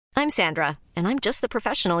I'm Sandra, and I'm just the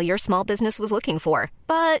professional your small business was looking for.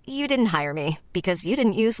 But you didn't hire me because you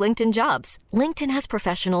didn't use LinkedIn Jobs. LinkedIn has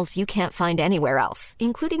professionals you can't find anywhere else,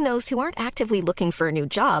 including those who aren't actively looking for a new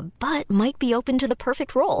job, but might be open to the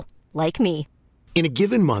perfect role, like me. In a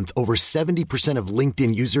given month, over 70% of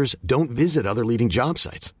LinkedIn users don't visit other leading job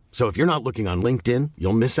sites. So if you're not looking on LinkedIn,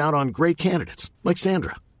 you'll miss out on great candidates like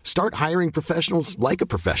Sandra. Start hiring professionals like a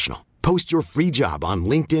professional. Post your free job on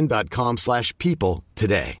linkedin.com/people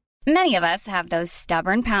today. Many of us have those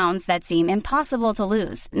stubborn pounds that seem impossible to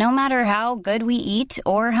lose, no matter how good we eat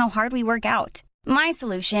or how hard we work out. My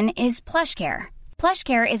solution is PlushCare.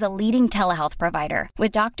 PlushCare is a leading telehealth provider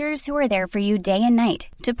with doctors who are there for you day and night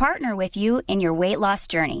to partner with you in your weight loss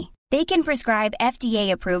journey. They can prescribe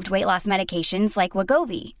FDA-approved weight loss medications like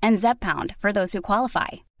Wegovy and Zepbound for those who qualify.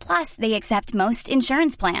 Plus, they accept most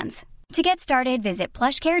insurance plans. To get started, visit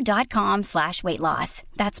plushcare.com/weightloss.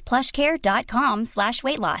 That's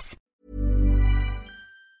plushcare.com/weightloss.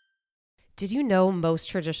 Did you know most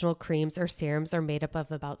traditional creams or serums are made up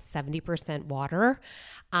of about 70% water?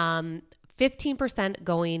 15%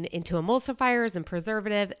 going into emulsifiers and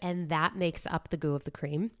preservative, and that makes up the goo of the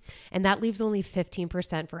cream. And that leaves only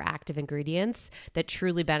 15% for active ingredients that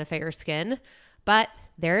truly benefit your skin. But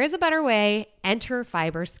there is a better way. Enter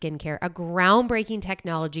Fiber Skincare, a groundbreaking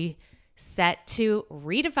technology set to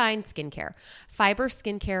redefine skincare. Fiber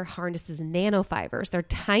Skincare harnesses nanofibers. They're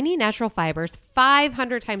tiny natural fibers,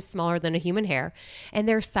 500 times smaller than a human hair. And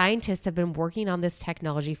their scientists have been working on this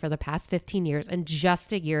technology for the past 15 years, and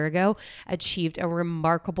just a year ago achieved a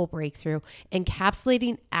remarkable breakthrough,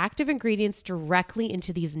 encapsulating active ingredients directly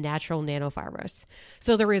into these natural nanofibers.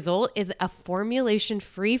 So the result is a formulation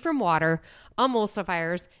free from water,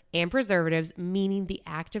 emulsifiers, and preservatives, meaning the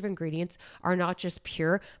active ingredients are not just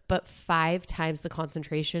pure, but 5 times the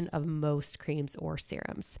concentration of most creams or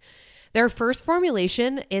serums. Their first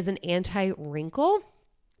formulation is an anti-wrinkle,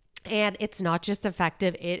 and it's not just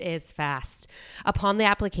effective, it is fast. Upon the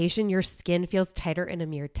application, your skin feels tighter in a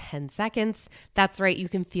mere 10 seconds. That's right, you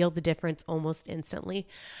can feel the difference almost instantly,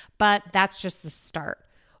 but that's just the start.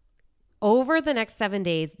 Over the next 7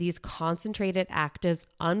 days, these concentrated actives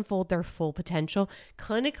unfold their full potential,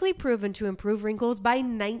 clinically proven to improve wrinkles by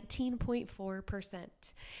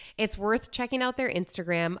 19.4%. It's worth checking out their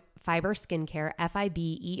Instagram, Fiber Skincare,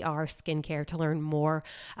 Fiber Skincare, to learn more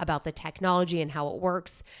about the technology and how it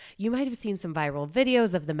works. You might have seen some viral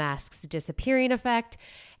videos of the mask's disappearing effect,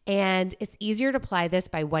 and it's easier to apply this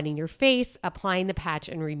by wetting your face, applying the patch,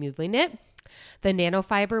 and removing it. The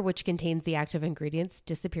nanofiber, which contains the active ingredients,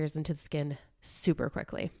 disappears into the skin super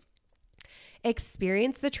quickly.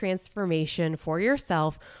 Experience the transformation for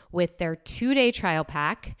yourself with their 2-day trial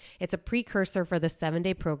pack. It's a precursor for the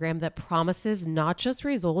 7-day program that promises not just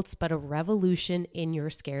results, but a revolution in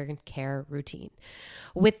your skincare routine.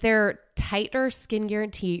 With their tighter skin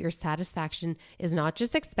guarantee, your satisfaction is not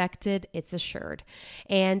just expected, it's assured.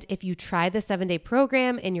 And if you try the 7-day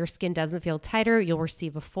program and your skin doesn't feel tighter, you'll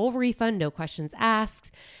receive a full refund, no questions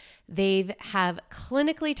asked. They have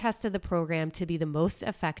clinically tested the program to be the most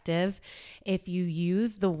effective if you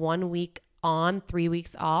use the 1 week on, 3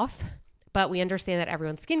 weeks off. But we understand that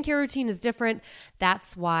everyone's skincare routine is different.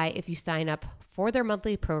 That's why if you sign up for their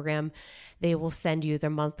monthly program, they will send you their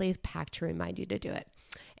monthly pack to remind you to do it.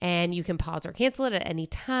 And you can pause or cancel it at any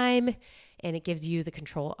time, and it gives you the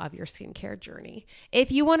control of your skincare journey.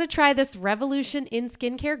 If you want to try this revolution in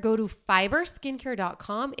skincare, go to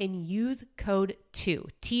fiberskincare.com and use code 2,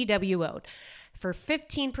 TWO, for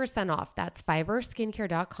 15% off. That's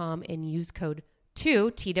fiberskincare.com and use code 2,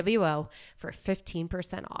 TWO, for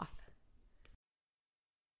 15% off.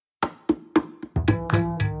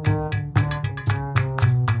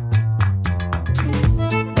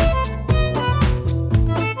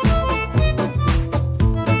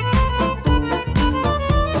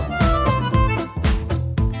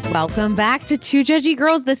 Welcome back to Two Judgy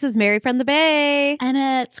Girls. This is Mary from the Bay. And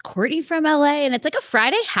it's Courtney from LA. And it's like a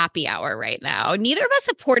Friday happy hour right now. Neither of us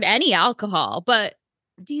have poured any alcohol, but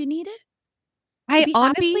do you need it? I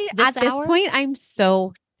honestly, at this point, I'm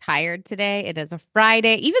so tired today. It is a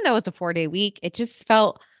Friday. Even though it's a 4-day week, it just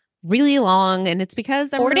felt really long. And it's because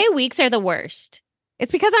 4-day weeks are the worst.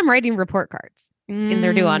 It's because I'm writing report cards and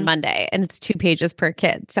they're due on Monday, and it's 2 pages per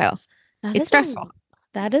kid. So it's stressful.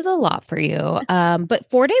 That is a lot for you. But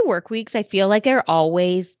 4-day work weeks, I feel like they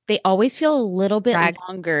always feel a little bit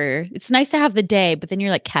longer. It's nice to have the day, but then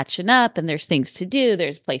you're like catching up and there's things to do.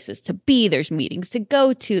 There's places to be. There's meetings to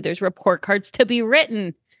go to. There's report cards to be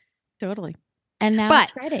written. Totally. And now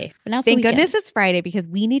it's Friday. But now it's thank goodness it's Friday, because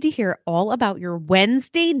we need to hear all about your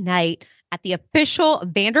Wednesday night at the official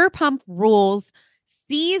Vanderpump Rules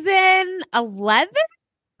season 11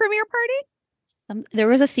 premiere party? There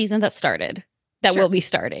was a season that started that will be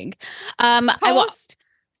starting. Post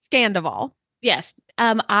Scandival. Yes.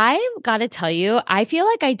 I got to tell you, I feel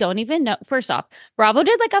like I don't even know. First off, Bravo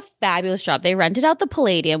did like a fabulous job. They rented out the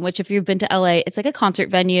Palladium, which if you've been to LA, it's like a concert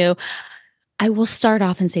venue. I will start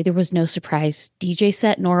off and say there was no surprise DJ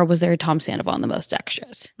set, nor was there a Tom Sandoval on the most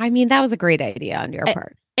extras. I mean, that was a great idea on your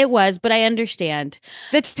part. It was, but I understand.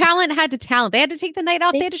 The talent had to talent. They had to take the night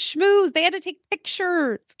out. They had to schmooze. They had to take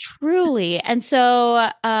pictures. Truly. And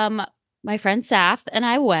so my friend Saf and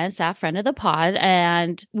I went, Saf, friend of the pod,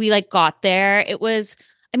 and we like got there. It was,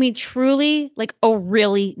 I mean, truly like a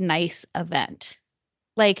really nice event.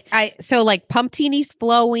 Like Pumptini's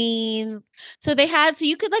flowing. So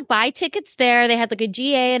you could like buy tickets there. They had like a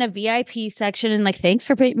GA and a VIP section, and like, thanks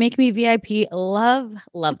for making me VIP. Love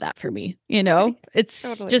that for me. You know,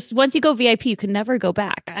 it's just once you go VIP, you can never go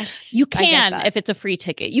back. You can if it's a free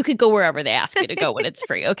ticket. You could go wherever they ask you to go when it's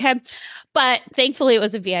free. Okay. But thankfully it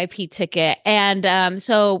was a VIP ticket. And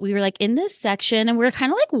so we were like in this section and we were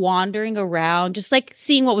kind of like wandering around, just like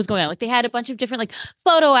seeing what was going on. Like they had a bunch of different like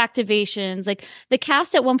photo activations. Like the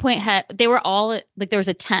cast at one point they were all like, there was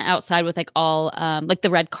a tent outside with like all like the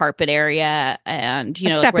red carpet area and, you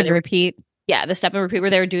know, step and repeat. Yeah, the step and repeat where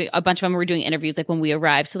they were doing a bunch of them were doing interviews like when we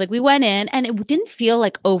arrived. So like we went in and it didn't feel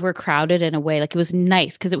like overcrowded in a way. Like it was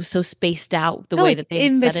nice because it was so spaced out the way that they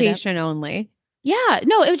invitation only. Yeah,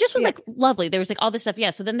 no, it just was like lovely. There was like all this stuff. Yeah.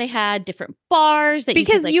 So then they had different bars that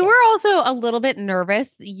because you were also a little bit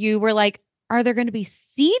nervous. You were like, are there going to be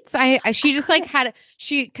seats? She just like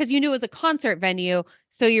because you knew it was a concert venue.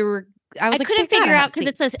 So I couldn't figure out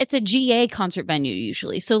because it's a GA concert venue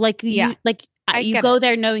usually. So like you go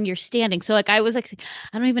there knowing you're standing. So like I was like,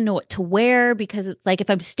 I don't even know what to wear because it's like if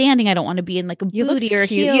I'm standing, I don't want to be in like a booty or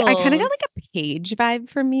heels. I kind of got like a Paige vibe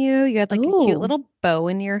from you. You had like a cute little bow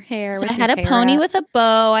in your hair. So I had a pony with a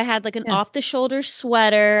bow. I had like an off the shoulder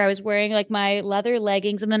sweater. I was wearing like my leather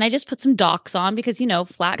leggings, and then I just put some Docs on because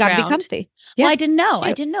flat ground. Gotta be comfy. Yeah. Well, I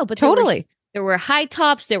didn't know, but totally. There were high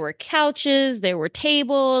tops, there were couches, there were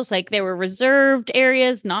tables, like there were reserved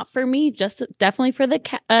areas, not for me, just definitely for the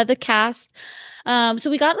cast. So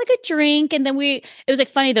we got like a drink, and then it was like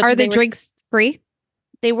funny though. Are the drinks free?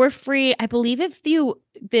 They were free. I believe if you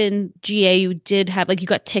been GA, you did have like you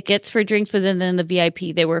got tickets for drinks, but then the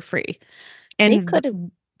VIP they were free.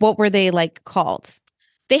 And what were they like called?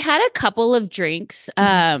 They had a couple of drinks.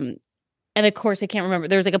 And of course, I can't remember.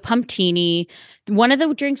 There was like a Pumptini. One of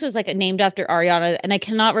the drinks was like named after Ariana, and I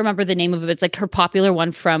cannot remember the name of it. It's like her popular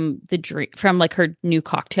one from like her new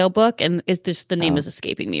cocktail book, and it's just the name is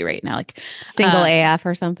escaping me right now. Like Single AF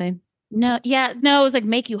or something. No, it was like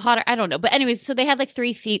Make You Hotter. I don't know, but anyways, so they had like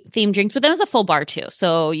 3 theme drinks, but then it was a full bar too,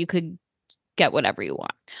 so you could get whatever you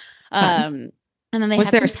want. And then they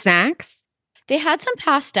was there snacks? They had some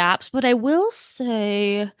past apps, but I will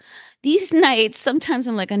say. These nights, sometimes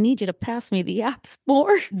I'm like, I need you to pass me the apps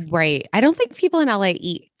more. Right. I don't think people in LA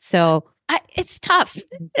eat. So it's tough.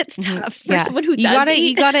 It's tough for someone who does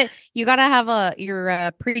eat. You gotta have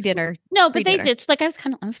your pre-dinner. No, but they did. So like I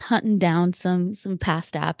was hunting down some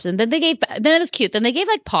past apps, and then it was cute. Then they gave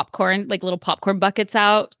like popcorn, like little popcorn buckets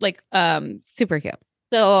out, like super cute.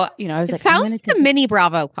 So I was like, it sounds like a mini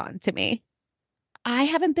BravoCon to me. I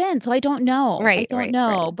haven't been, so I don't know. Right. I don't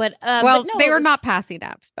know. Right. But well, they were not passing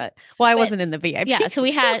apps, but I wasn't in the VIP. Yeah, so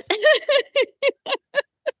we had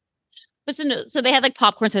but so they had like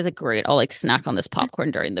popcorn, so I was like, great, I'll like snack on this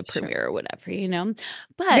popcorn during the premiere or whatever,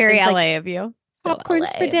 But very LA of you. Popcorn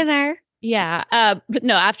for dinner. Yeah. But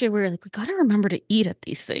no, after we were like, we gotta remember to eat at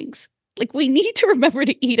these things. Like we need to remember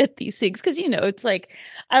to eat at these things because it's like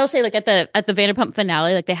I'll say like at the Vanderpump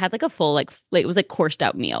finale, like they had like a full like it was like coursed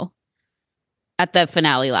out meal. At the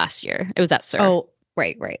finale last year. It was at Sir. Oh,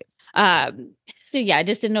 right. So yeah, I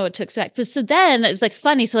just didn't know what to expect. But so then it was like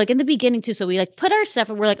funny. So like in the beginning too, so we like put our stuff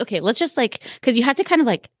and we're like, okay, let's just like, because you had to kind of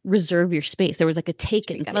like reserve your space. There was like a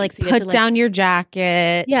taken thing. Like so put down your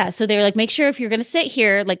jacket. Yeah. So they were like, make sure if you're going to sit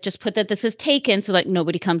here, like just put that this is taken so like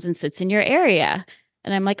nobody comes and sits in your area.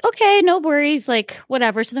 And I'm like, okay, no worries, like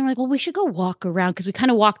whatever. So then we're like, well, we should go walk around because we kind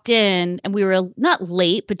of walked in and we were not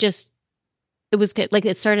late, but just it was like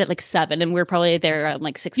it started at like 7 and we were probably there around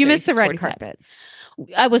like 6. You missed the red carpet.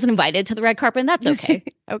 I wasn't invited to the red carpet, and that's okay.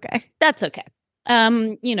 Okay. That's okay.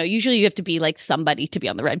 Usually you have to be like somebody to be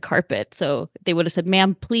on the red carpet. So they would have said,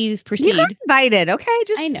 ma'am, please proceed. You got invited, okay?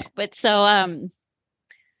 I know. But so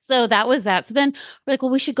that was that. So then we're like, well,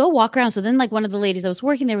 we should go walk around. So then like one of the ladies that was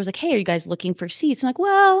working there was like, hey, are you guys looking for seats? I'm like,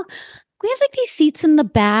 well, we have like these seats in the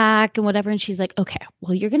back and whatever. And she's like, okay,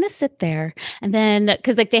 well, you're going to sit there. And then,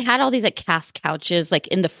 cause like they had all these like cast couches, like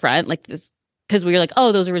in the front, like this because we were like,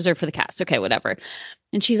 oh, those are reserved for the cast. Okay, whatever.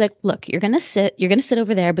 And she's like, look, you're going to sit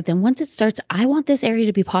over there. But then once it starts, I want this area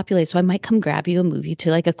to be populated. So I might come grab you and move you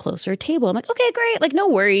to like a closer table. I'm like, okay, great. Like, no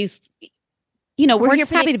worries. We're here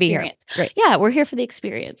just happy to be here. Right. Yeah, we're here for the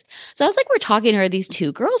experience. So I was like, we're talking to her. These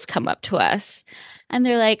two girls come up to us and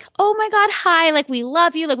they're like, oh my God, hi. Like, we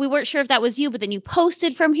love you. Like, we weren't sure if that was you, but then you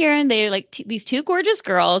posted from here. And they're like, these two gorgeous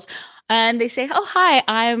girls. And they say, oh, hi,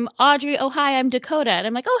 I'm Audrey. Oh, hi, I'm Dakota. And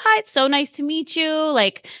I'm like, oh, hi, it's so nice to meet you.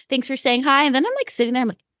 Like, thanks for saying hi. And then I'm like sitting there. I'm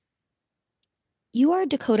like, you are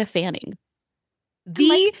Dakota Fanning.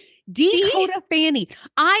 Dakota Fanning.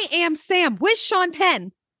 I am Sam with Sean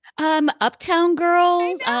Penn. Uptown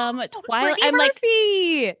Girls, Twilight. I'm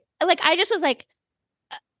Murphy. like, I just was like,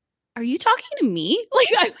 are you talking to me? Like,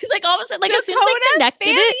 I was like, all of a sudden, like, Dakota as soon as I connected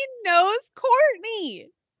Fanning knows Courtney.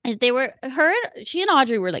 And she and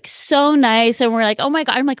Audrey were like so nice. And we're like, oh my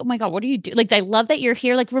God. I'm like, oh my God, what do you do? Like, I love that you're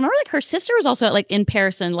here. Like, remember, like her sister was also like in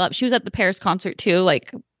Paris and love. She was at the Paris concert too,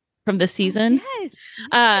 like from this season. Oh,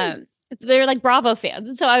 yes. They're like Bravo fans.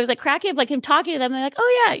 And so I was like cracking up, like him talking to them. They're like,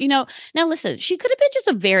 oh yeah, now listen, she could have been just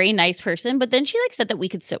a very nice person, but then she like said that we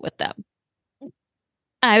could sit with them.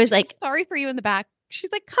 I was like, sorry for you in the back.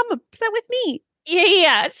 She's like, come sit with me.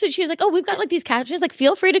 Yeah. So she was like, oh, we've got like these couches, like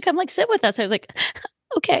feel free to come like sit with us. I was like,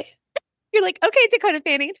 okay. You're like, okay, Dakota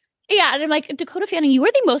Fanning. Yeah. And I'm like, Dakota Fanning, you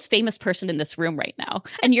are the most famous person in this room right now.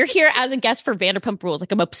 And you're here as a guest for Vanderpump Rules.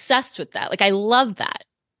 Like, I'm obsessed with that. Like, I love that.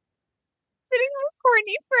 Sitting with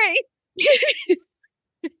Courtney Frey.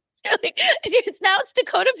 It's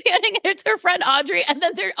Dakota Fanning and it's her friend Audrey and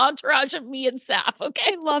then their entourage of me and Saf.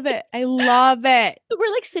 Okay. I love it. So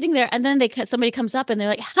we're like sitting there and then somebody comes up and they're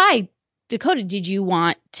like, hi, Dakota, did you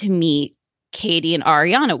want to meet Katie and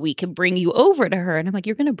Ariana? We can bring you over to her. And I'm like,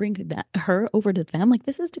 you're going to bring her over to them? Like,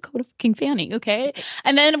 this is Dakota fucking Fanning. Okay.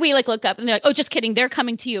 And then we like look up and they're like, oh, just kidding. They're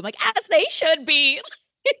coming to you. I'm like, as they should be.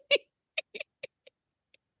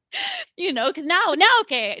 Because now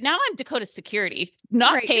I'm Dakota's security,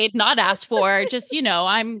 not paid, not asked for, just,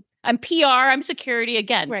 I'm PR, I'm security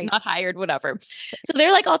again, not hired, whatever. So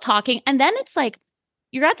they're like all talking. And then it's like,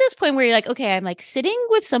 you're at this point where you're like, okay, I'm like sitting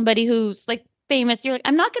with somebody who's like famous. You're like,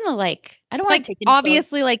 I'm not going to like, I don't want to take any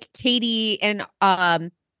obviously photos. like Katie and,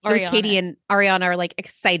 Katie and Ariana are like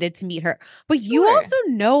excited to meet her, but you also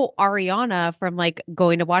know Ariana from like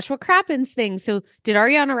going to Watch What Crappens things. So did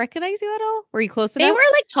Ariana recognize you at all? Were you close enough? They were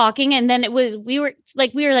like talking, and then we were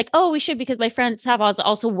like, oh, we should, because my friend Savaz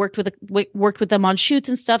also worked with them on shoots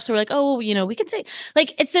and stuff. So we're like, oh, we can say,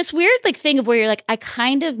 like, it's this weird like thing of where you're like, I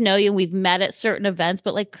kind of know you, and we've met at certain events,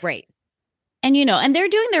 but like, right. And, and they're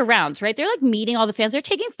doing their rounds, right? They're like meeting all the fans. They're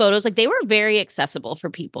taking photos. Like, they were very accessible for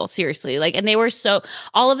people, seriously. Like, and they were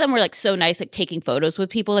all of them were like so nice, like taking photos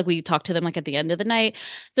with people. Like, we talked to them like at the end of the night.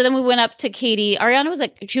 So then we went up to Katie. Ariana was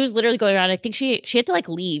like, she was literally going around. I think she had to like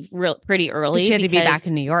leave pretty early. She had to be back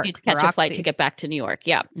in New York. She had to catch a flight to get back to New York.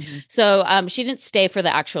 Yeah. Mm-hmm. So she didn't stay for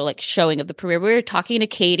the actual like showing of the premiere. We were talking to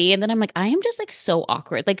Katie, and then I'm like, I am just like so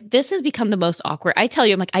awkward. Like, this has become the most awkward. I tell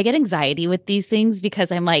you, I'm like, I get anxiety with these things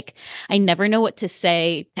because I'm like, I never know what to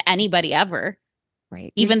say to anybody ever,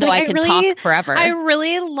 right? Even though I can talk forever. I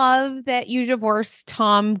really love that you divorced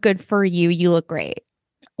Tom. Good for you. You look great.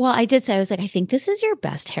 Well, I did say, I was like, I think this is your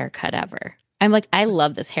best haircut ever. I'm like, I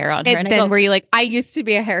love this hair on her. And then were you like, I used to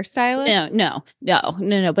be a hairstylist? No.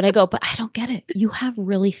 But I go, but I don't get it. You have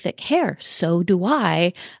really thick hair. So do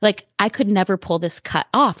I. Like, I could never pull this cut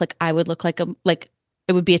off. Like, I would look like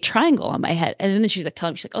it would be a triangle on my head. And then she's like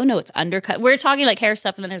telling me, she's like, oh no, it's undercut. We're talking like hair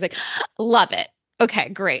stuff. And then I was like, love it. Okay,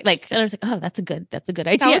 great. Like, and I was like, oh, that's a good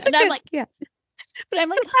idea. I'm like, yeah. But I'm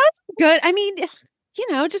like, that's good. I mean,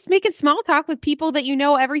 just making small talk with people that you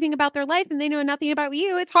know everything about their life and they know nothing about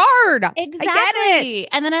you. It's hard. Exactly. I get it.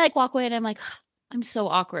 And then I like walk away and I'm like, I'm so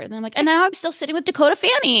awkward. And I'm like, and now I'm still sitting with Dakota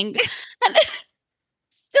Fanning. And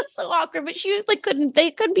still so awkward, but she was like,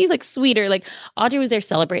 they couldn't be like sweeter. Like, Audrey was there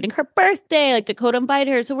celebrating her birthday, like Dakota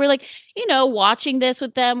invited her. So we're like, watching this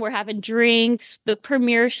with them. We're having drinks. The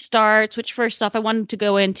premiere starts, which first off, I wanted to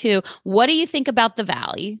go into, what do you think about the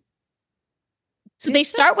Valley? So they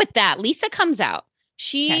start with that. Lisa comes out.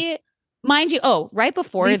 She, mind you, right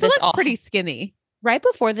before Lisa this looks pretty skinny. Right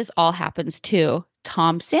before this all happens too,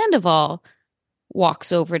 Tom Sandoval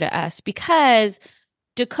walks over to us because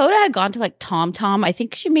Dakota had gone to like Tom. I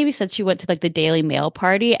think she maybe said she went to like the Daily Mail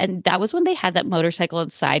party. And that was when they had that motorcycle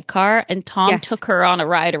and sidecar. And Tom took her on a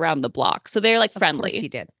ride around the block. So they're like friendly. Of course he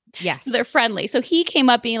did. Yes. So they're friendly. So he came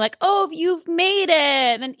up being like, oh, you've made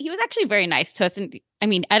it. And he was actually very nice to us. And I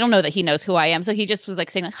mean, I don't know that he knows who I am. So he just was like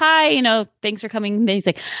saying like, hi, thanks for coming. And then he's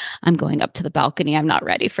like, I'm going up to the balcony. I'm not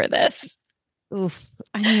ready for this. Oof.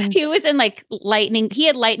 I mean, He was in like lightning. He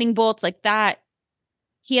had lightning bolts like that.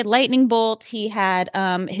 He had lightning bolts. He had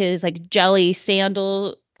his like jelly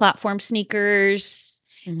sandal platform sneakers.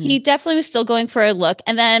 He definitely was still going for a look.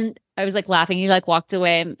 And then I was like laughing. He like walked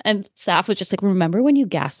away, and Saf was just like, "Remember when you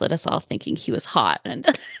gaslit us all thinking he was hot?" And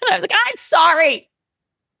I was like, "I'm sorry.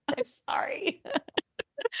 I'm sorry."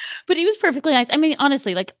 But he was perfectly nice. I mean,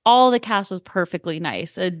 honestly, like all the cast was perfectly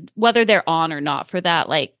nice. And whether they're on or not for that,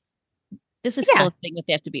 like this is still a thing that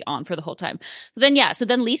they have to be on for the whole time. So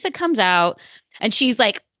then Lisa comes out and she's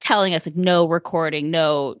like telling us like no recording,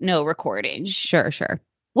 no recording. Sure.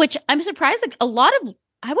 Which I'm surprised. Like a lot of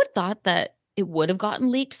I would have thought that it would have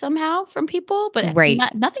gotten leaked somehow from people, but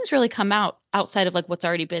nothing's really come out outside of like what's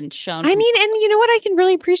already been shown. I mean, and you know what? I can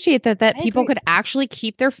really appreciate that people agree. could actually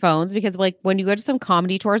keep their phones, because like when you go to some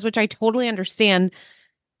comedy tours, which I totally understand,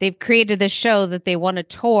 they've created this show that they want to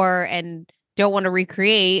tour and don't want to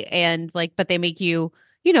recreate, and like, but they make you,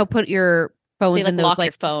 put your phones in those lock like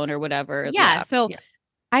your phone or whatever. Yeah. So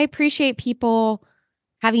I appreciate people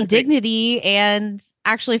having dignity and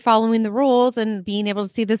actually following the rules and being able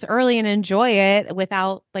to see this early and enjoy it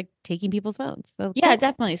without like taking people's phones. So yeah,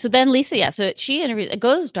 definitely. So then Lisa, so she interviews, it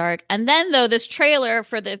goes dark. And then though this trailer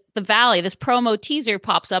for the Valley, this promo teaser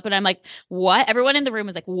pops up and I'm like, what? Everyone in the room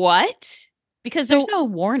is like, what? Because there's no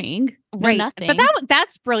warning, no nothing. But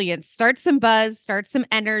that's brilliant. Start some buzz, start some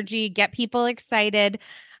energy, get people excited.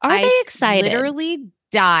 Are they excited? Literally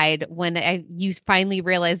died when you finally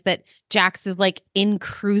realized that Jax is like in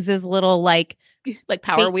Cruz's little like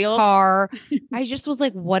Power wheels car. I just was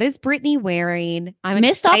like, what is Brittany wearing? I'm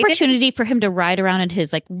missed excited. Opportunity for him to ride around in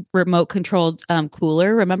his like remote controlled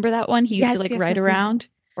cooler. Remember that one? He used to like ride around.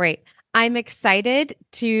 Right. I'm excited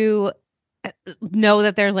to know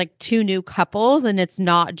that there's like 2 new couples and it's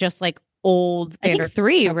not just like old. I think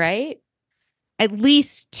 3, right? At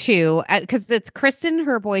least 2, because it's Kristen,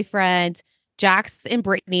 her boyfriend, Jax and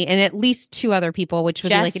Brittany, and at least 2 other people, which would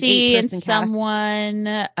Jesse be like an 8-person and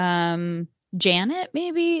cast. Someone, Janet,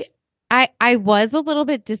 maybe. I was a little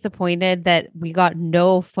bit disappointed that we got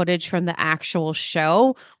no footage from the actual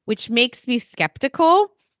show, which makes me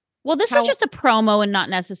skeptical. Well, this was just a promo and not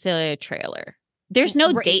necessarily a trailer. There's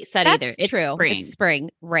no date set either. It's true. Spring. It's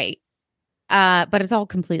spring, right? But it's all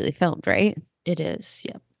completely filmed, right? It is.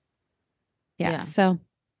 Yep. Yeah. So.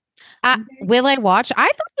 Will I watch? I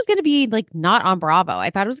thought it was going to be like not on Bravo.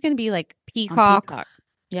 I thought it was going to be like Peacock.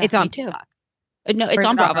 Yeah, it's on Peacock. No, it's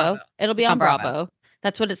on Bravo. It'll be on Bravo.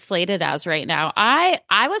 That's what it's slated as right now.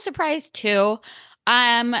 I was surprised too.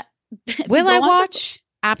 Will I watch?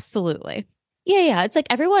 Absolutely. Yeah. It's like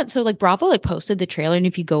everyone. So like Bravo like posted the trailer, and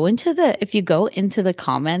if you go into the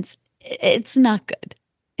comments, it's not good.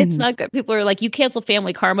 It's not good. People are like, you canceled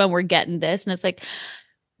Family Karma and we're getting this, and it's like,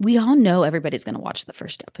 we all know everybody's going to watch the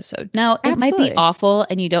first episode. Now, it might be awful,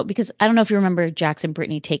 and you don't, because I don't know if you remember Jax and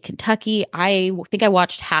Brittany Take Kentucky. I think I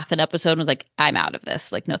watched half an episode and was like, I'm out of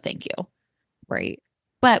this. Like, no, thank you. Right.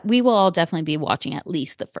 But we will all definitely be watching at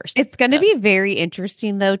least the first It's going to be very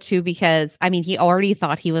interesting, though, too, because, I mean, he already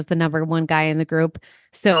thought he was the number 1 guy in the group.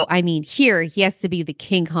 So, I mean, here, he has to be the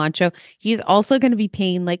king honcho. He's also going to be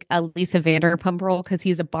paying, like, a Lisa Vanderpump role because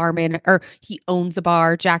he's a barman, or he owns a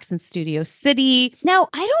bar, Jackson Studio City. Now,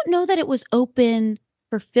 I don't know that it was open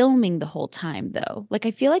for filming the whole time, though. Like,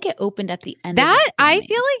 I feel like it opened at the end of I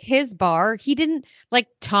feel like his bar, he didn't, like,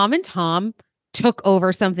 Tom and Tom took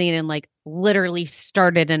over something and like literally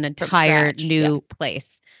started an entire new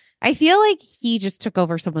place. I feel like he just took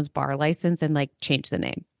over someone's bar license and like changed the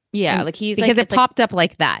name. Yeah, and, like he's because like, it popped up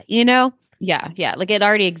like that, you know? Yeah, like it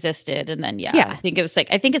already existed, and then I think it was like,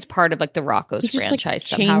 I think it's part of like the Rocco's franchise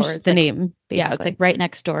somehow. Changed the name, basically. Yeah, it's like right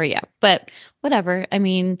next door. Yeah, but whatever. I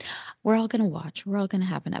mean, we're all gonna watch. We're all gonna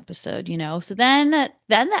have an episode, you know. So then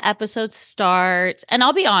the episode starts, and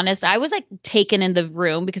I'll be honest, I was like taken in the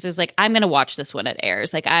room because it was like, I'm gonna watch this when it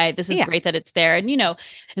airs. Like, this is great that it's there, and you know,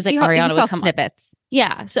 it was like Ariana would come snippets.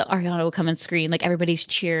 Yeah, so Ariana would come and screen, like everybody's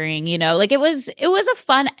cheering, you know, like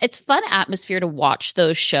it's fun atmosphere to watch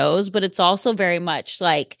those shows, but it's also very much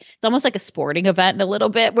like, it's almost like a sporting event in a little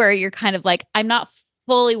bit where you're kind of like, I'm not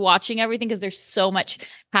fully watching everything because there's so much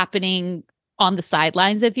happening on the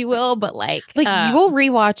sidelines, if you will, but like you will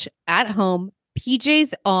rewatch at home,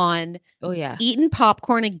 PJ's on, eating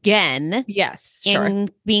popcorn again. Yes, and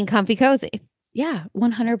being comfy cozy. Yeah,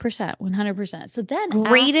 100%. So then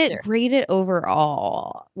grade it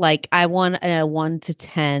overall. Like, I want a 1 to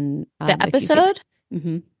 10. The episode?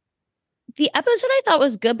 The episode I thought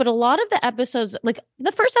was good, but a lot of the episodes, like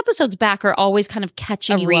the first episodes back, are always kind of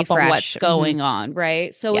catching you up on what's going on,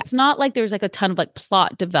 right? So it's not like there's like a ton of like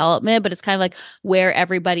plot development, but it's kind of like where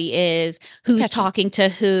everybody is, who's talking to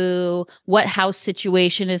who, what house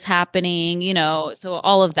situation is happening, you know, so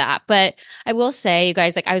all of that. But I will say, you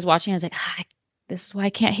guys, like I was watching, I was like, this is why I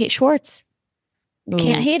can't hate Schwartz. I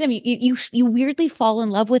can't hate him. You weirdly fall in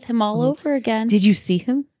love with him all over again. Did you see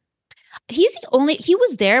him? He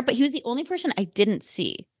was there, but he was the only person I didn't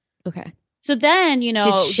see. Okay. So then, you know.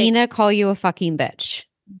 Did Sheena call you a fucking bitch?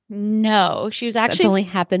 No, she was actually. That's only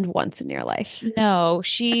happened once in your life. No,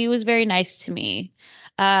 she was very nice to me.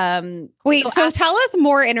 Wait, so tell us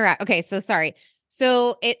more Okay, so sorry.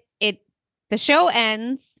 So the show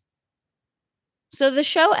ends. So the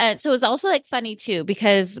show ends. So it was also like funny too,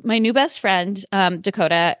 because my new best friend,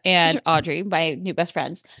 Dakota and Audrey, my new best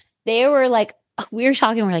friends, they were like, we were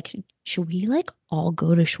talking, we're like, should we like all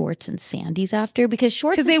go to Schwartz and Sandy's after? Because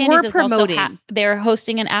Schwartz and Sandy's were promoting. They're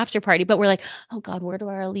hosting an after party, but we're like, oh God, where do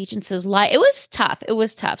our allegiances lie? It was tough.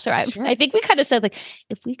 So I think we kind of said like,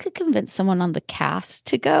 if we could convince someone on the cast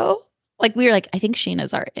to go, like we were like, I think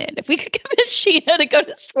Sheena's our in. If we could convince Sheena to go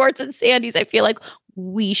to Schwartz and Sandy's, I feel like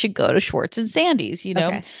we should go to Schwartz and Sandy's, you know?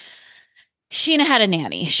 Okay. Sheena had a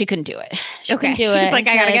nanny. She couldn't do it. She's like,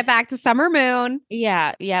 I gotta get back to Summer Moon.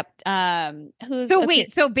 Yeah. Yep.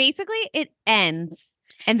 So basically it ends.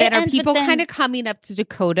 And then are people kind of coming up to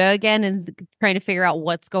Dakota again and trying to figure out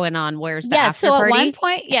what's going on? Where's the after party?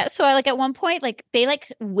 At one point, like they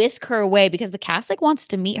like whisk her away because the cast like wants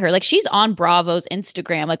to meet her. Like she's on Bravo's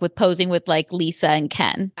Instagram, like with posing with like Lisa and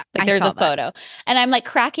Ken. Like there's a photo. And I'm like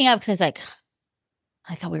cracking up because I was like,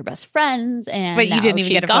 I thought we were best friends. But you didn't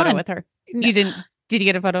even get a photo with her. No. You didn't. Did you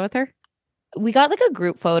get a photo with her? We got like a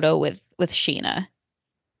group photo with Sheena.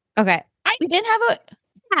 Okay. We didn't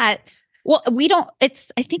have well, we don't. I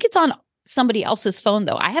think it's on somebody else's phone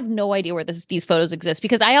though. I have no idea where these photos exist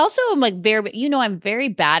because I also am like I'm very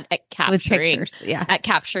bad at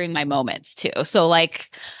capturing my moments too. So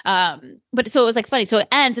like, but so it was like funny. So it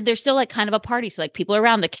ends and there's still like kind of a party. So like people are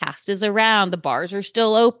around, the cast is around, the bars are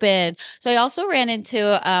still open. So I also ran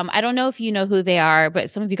into, I don't know if you know who they are,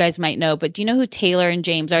 but some of you guys might know, but do you know who Taylor and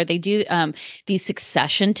James are? They do these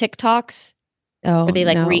Succession TikToks. Oh, where they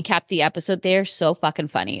like recap the episode. They're so fucking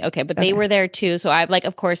funny. Okay. But they were there too. So I'm like,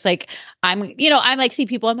 of course, like I'm like, see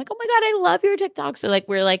people, I'm like, oh my God, I love your TikTok. So like,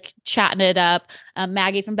 we're like chatting it up.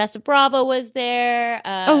 Maggie from Best of Bravo was there.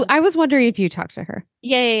 I was wondering if you talked to her.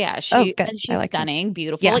 Yeah. She's stunning, her.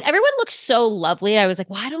 Beautiful. Yeah. Like everyone looks so lovely. I was like,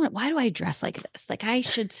 why do I dress like this? Like I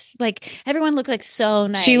should everyone looked like so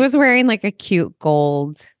nice. She was wearing like a cute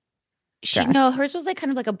gold dress. No, hers was like kind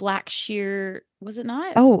of like a black sheer. Was it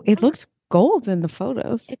not? Oh, it looks gold in the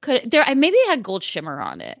photos. It could maybe it had gold shimmer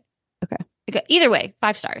on it. Okay. Either way,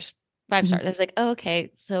 5 stars. 5 stars. I was like, oh,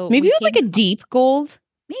 okay. So maybe it was like a deep gold.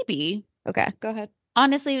 Maybe. Okay, go ahead.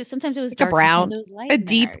 Honestly, sometimes it was like dark, a brown. It was light a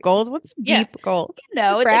deep there. Gold. What's deep gold?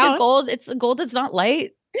 No, it's brown? Like a gold. It's a gold that's not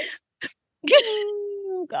light.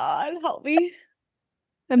 Oh God, help me.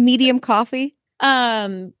 A medium coffee.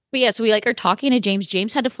 But yeah, so we like are talking to James.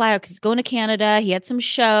 James had to fly out because he's going to Canada. He had some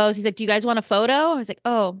shows. He's like, do you guys want a photo? I was like,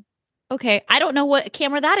 oh. Okay. I don't know what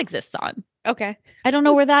camera that exists on. Okay. I don't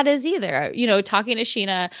know where that is either. You know, talking to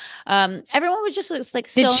Sheena. Everyone was just like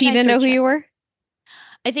so Did Sheena know who you were?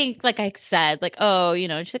 I think like I said, like, oh, you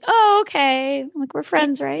know, she's like, oh, okay. I'm like, we're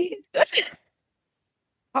friends, right?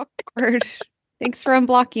 Awkward. Thanks for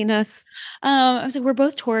unblocking us. I was like, we're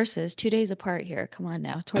both Tauruses, 2 days apart here. Come on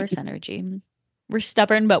now. Taurus energy. We're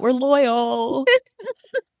stubborn, but we're loyal.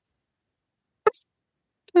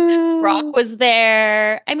 Rock was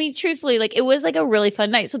there. I mean, truthfully, like it was like a really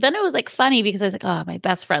fun night. So then it was like funny because I was like, oh, my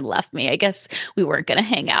best friend left me. I guess we weren't going to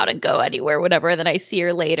hang out and go anywhere, whatever. And then I see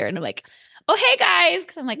her later and I'm like, oh, hey guys.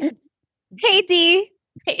 Cause I'm like, hey D.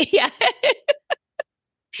 Hey, yeah.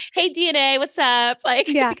 Hey DNA, what's up? Like,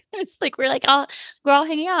 yeah. It's like, we're all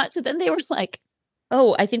hanging out. So then they were like,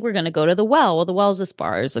 oh, I think we're going to go to the Well. Well, the Well's this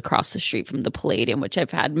bar is across the street from the Palladium, which I've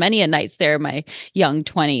had many a nights there in my young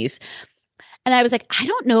 20s. And I was like, I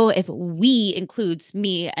don't know if we includes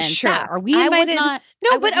me and Zach. Are we invited?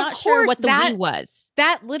 But of course, sure what the we was.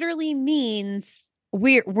 That literally means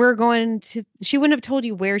we're going to. She wouldn't have told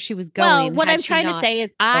you where she was going. Well, what I'm trying to say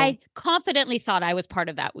is, I confidently thought I was part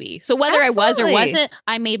of that we. So whether I was or wasn't,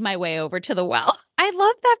 I made my way over to the Well. I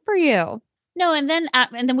love that for you. No, and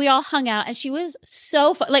then we all hung out, and she was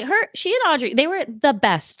so fun. Like she and Audrey, they were the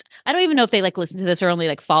best. I don't even know if they like listen to this or only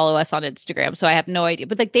like follow us on Instagram, so I have no idea.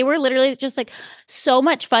 But like they were literally just like so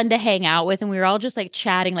much fun to hang out with, and we were all just like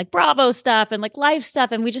chatting like Bravo stuff and like life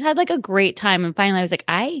stuff, and we just had like a great time. And finally, I was like,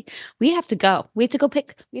 we have to go. We have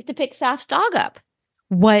to pick Saf's dog up.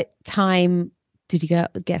 What time did you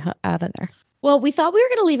get out of there? Well, we thought we were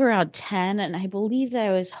going to leave around 10, and I believe that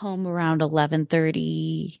I was home around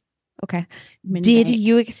 11:30. Okay. Midnight. Did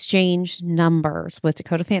you exchange numbers with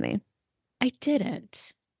Dakota Fanning? I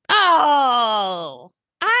didn't. Oh,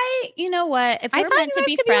 you know what? If we're meant to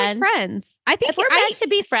be friends, I think if we're meant to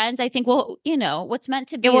be friends, I think what's meant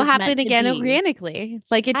to be. It will happen again organically,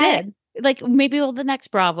 like it did. Like maybe the next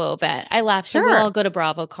Bravo event. I laughed. Sure, we'll all go to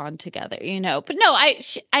BravoCon together, But no,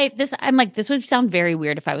 I'm like, this would sound very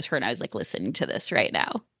weird if I was her and I was like listening to this right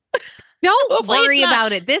now. Don't worry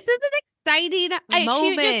about it. This is an exciting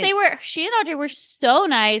moment. She and Audrey were so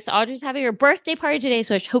nice. Audrey's having her birthday party today,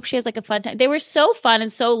 so I hope she has like a fun time. They were so fun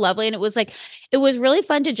and so lovely, and it was really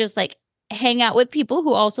fun to just like hang out with people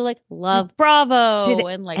who also like love Bravo. Did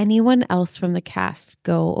anyone else from the cast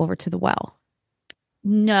go over to the well?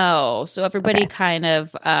 No, so everybody kind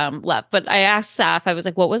of left. But I asked Saf, I was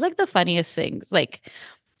like, what was like the funniest things? Like,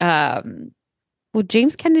 well,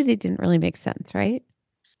 James Kennedy didn't really make sense, right?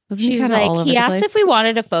 She's like, he asked if we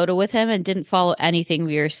wanted a photo with him and didn't follow anything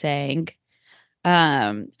we were saying.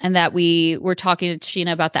 And that we were talking to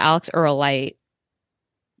Sheena about the Alex Earl light.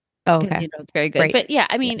 Oh, okay. It's very good. Right. But yeah,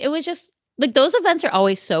 I mean, it was just like those events are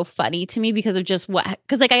always so funny to me because of just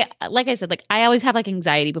because like I said, like I always have like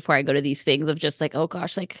anxiety before I go to these things of just like, oh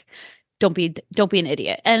gosh, like don't be an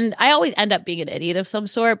idiot. And I always end up being an idiot of some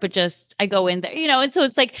sort, but just I go in there, and so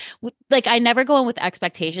it's like I never go in with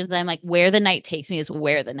expectations. And I'm like, where the night takes me is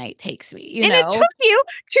where the night takes me, and it took you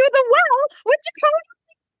to the well with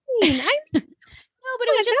Dakota. No, but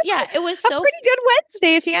it was just, it was so a pretty good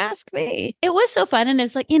Wednesday if you ask me. It was so fun. And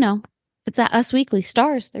it's like, it's that Us Weekly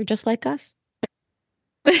stars. They're just like us.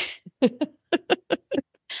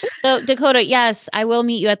 So Dakota, yes, I will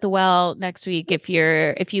meet you at the well next week if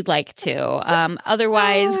you'd like to.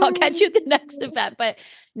 Otherwise, I'll catch you at the next event. But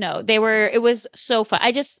no, it was so fun.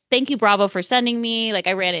 I just thank you, Bravo, for sending me. Like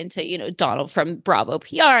I ran into, Donald from Bravo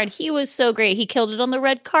PR, and he was so great. He killed it on the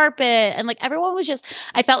red carpet. And like everyone was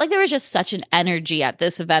I felt like there was just such an energy at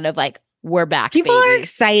this event of like, we're back. People baby. Are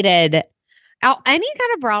excited. Any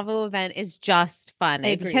kind of Bravo event is just fun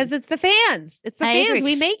because it's the fans. It's the fans. Agree.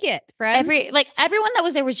 We make it, friends. Everyone that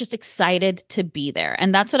was there was just excited to be there.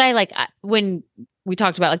 And that's what I like when we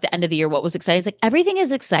talked about like the end of the year, what was exciting. It's like everything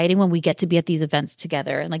is exciting when we get to be at these events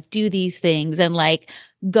together and like do these things and like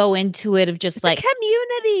go into it of just it's like a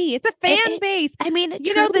community. It's a fan base. I mean,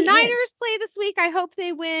 the Niners play this week. I hope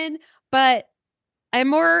they win, but I'm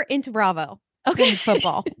more into Bravo. Okay,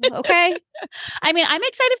 football. Okay. I mean, I'm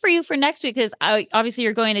excited for you for next week because obviously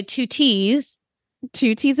you're going to 2Ts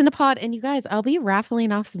in a pod, and you guys, I'll be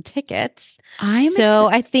raffling off some tickets.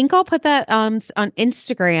 I think I'll put that on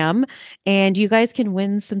Instagram, and you guys can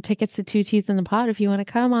win some tickets to 2Ts in the pod if you want to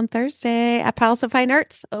come on Thursday at Palace of Fine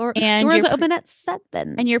Arts, and doors open at 7.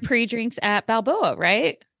 And your pre-drinks at Balboa,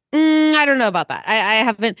 right? I don't know about that. I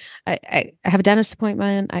haven't. I have a dentist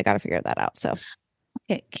appointment. I got to figure that out. So.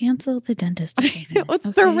 Okay, cancel the dentist.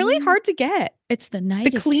 They're really hard to get. It's the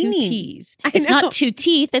night of cleaning. 2 T's. It's not 2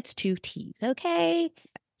 teeth, it's 2 T's. Okay.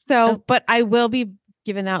 So, but I will be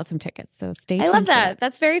giving out some tickets. So stay tuned. I love that.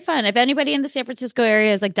 That's very fun. If anybody in the San Francisco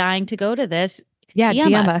area is like dying to go to this,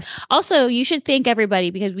 DM us. Also, you should thank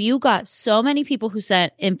everybody because you got so many people who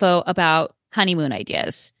sent info about honeymoon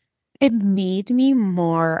ideas. It made me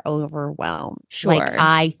more overwhelmed. Sure. Like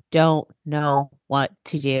I don't know what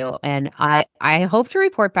to do. And I hope to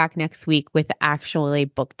report back next week with actually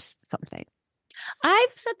booked something. I've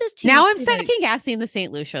said this to you. Now I'm second guessing the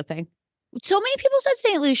St. Lucia thing. So many people said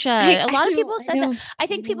St. Lucia. A lot of people said that. I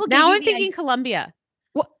think people now I'm thinking Columbia.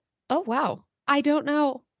 What? Oh, wow. I don't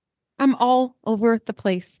know. I'm all over the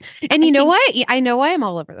place. And you know what? I know why I'm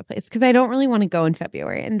all over the place because I don't really want to go in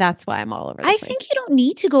February. And that's why I'm all over the place. I think you don't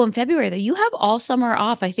need to go in February, though. You have all summer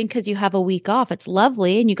off, I think, because you have a week off. It's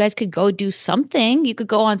lovely. And you guys could go do something. You could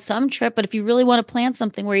go on some trip. But if you really want to plan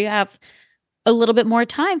something where you have a little bit more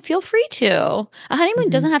time, feel free to. A honeymoon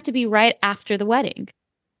doesn't have to be right after the wedding.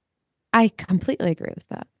 I completely agree with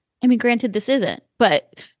that. I mean, granted, this isn't,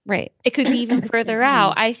 but right, it could be even further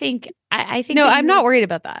out. I think. No, I'm not worried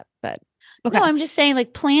about that. But okay. No, I'm just saying,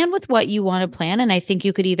 like, plan with what you want to plan, and I think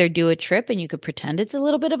you could either do a trip and you could pretend it's a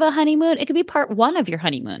little bit of a honeymoon. It could be part 1 of your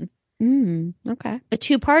honeymoon. Okay, a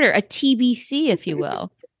 2-parter, a TBC, if you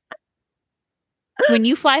will. When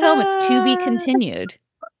you fly home, it's to be continued.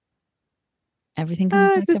 Everything comes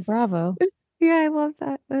back to Bravo. Yeah, I love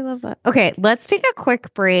that. I love that. Okay, let's take a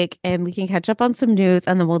quick break and we can catch up on some news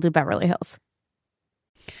and then we'll do Beverly Hills.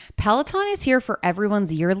 Peloton is here for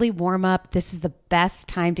everyone's yearly warm-up. This is the best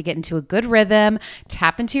time to get into a good rhythm,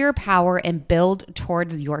 tap into your power, and build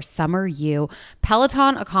towards your summer you.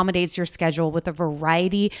 Peloton accommodates your schedule with a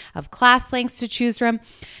variety of class lengths to choose from.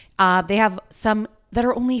 They have some that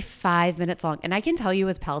are only 5 minutes long. And I can tell you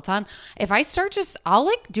with Peloton, if I start I'll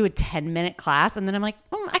do a 10-minute class and then I'm like,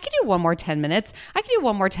 I could do one more 10 minutes. I could do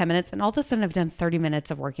one more 10 minutes. And all of a sudden I've done 30 minutes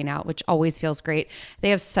of working out, which always feels great.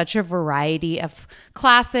 They have such a variety of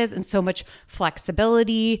classes and so much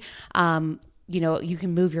flexibility. You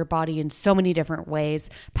can move your body in so many different ways.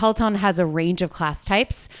 Peloton has a range of class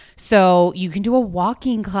types. So you can do a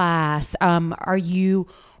walking class. Are you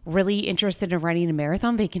really interested in running a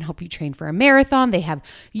marathon? They can help you train for a marathon. They have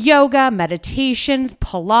yoga, meditations,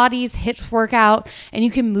 Pilates, HIIT workout, and you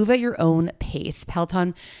can move at your own pace.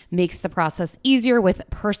 Peloton makes the process easier with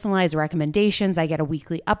personalized recommendations. I get a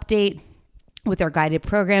weekly update with their guided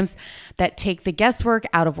programs that take the guesswork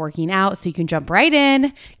out of working out so you can jump right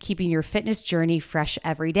in, keeping your fitness journey fresh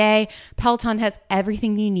every day. Peloton has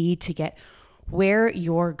everything you need to get where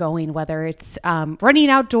you're going, whether it's running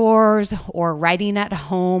outdoors or riding at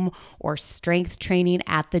home or strength training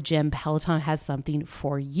at the gym. Peloton has something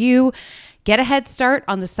for you. Get a head start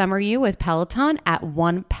on the summer you with Peloton at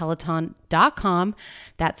onepeloton.com.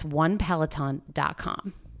 That's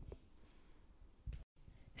onepeloton.com.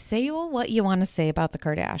 Say what you want to say about the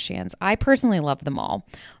Kardashians. I personally love them all,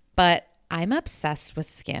 but I'm obsessed with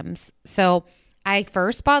Skims. So I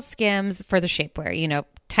first bought Skims for the shapewear,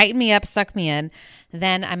 tighten me up, suck me in.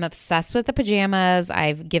 Then I'm obsessed with the pajamas.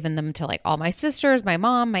 I've given them to all my sisters, my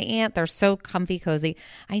mom, my aunt. They're so comfy, cozy.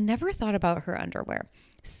 I never thought about her underwear.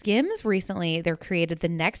 Skims recently, they're created the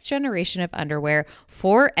next generation of underwear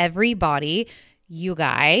for every body. You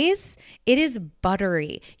guys, it is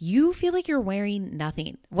buttery. You feel like you're wearing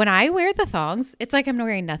nothing. When I wear the thongs, it's like I'm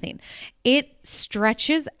wearing nothing. It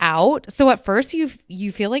stretches out. So at first you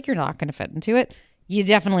feel like you're not going to fit into it. You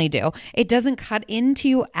definitely do. It doesn't cut into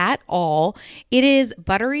you at all. It is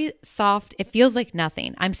buttery soft. It feels like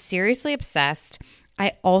nothing. I'm seriously obsessed.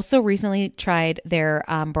 I also recently tried their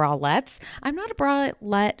bralettes. I'm not a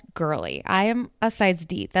bralette girly. I am a size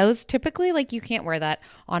D. Those typically, you can't wear that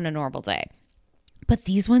on a normal day. But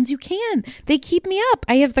these ones you can. They keep me up.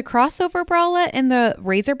 I have the crossover bralette and the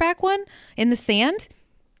Razorback one in the sand.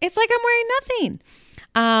 It's like I'm wearing nothing.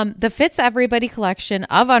 The Fits Everybody collection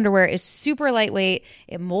of underwear is super lightweight.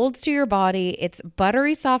 It molds to your body. It's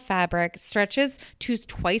buttery soft fabric, stretches to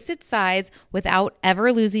twice its size without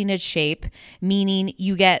ever losing its shape, meaning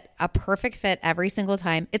you get a perfect fit every single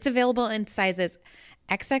time. It's available in sizes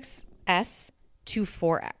XXS to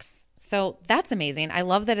 4X. So that's amazing. I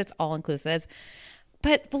love that it's all inclusive.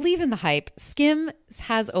 But believe in the hype. Skims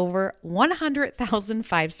has over 100,000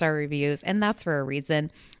 5-star reviews, and that's for a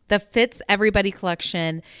reason. The Fits Everybody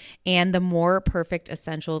collection and the More Perfect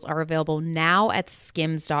Essentials are available now at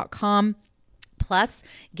skims.com. Plus,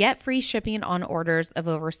 get free shipping on orders of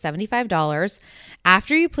over $75.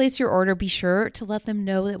 After you place your order, be sure to let them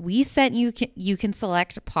know that we sent you. You can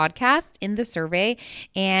select podcast in the survey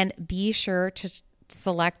and be sure to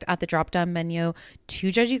select at the drop-down menu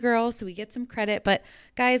TJG Girl so we get some credit. But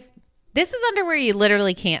guys, this is underwear you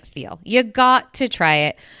literally can't feel. You got to try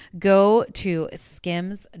it. Go to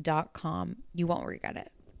skims.com. You won't regret it.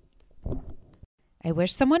 I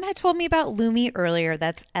wish someone had told me about Lume earlier.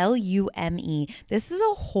 That's Lume. This is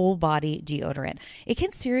a whole body deodorant. It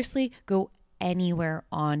can seriously go anywhere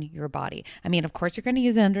on your body. I mean, of course, you're going to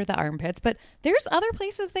use it under the armpits, but there's other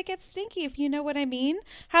places that get stinky, if you know what I mean.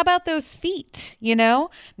 How about those feet?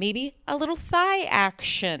 Maybe a little thigh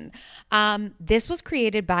action. This was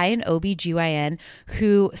created by an OBGYN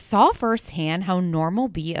who saw firsthand how normal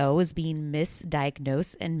BO is being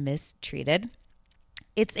misdiagnosed and mistreated.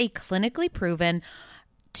 It's a clinically proven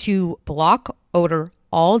to block odor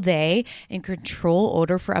all day and control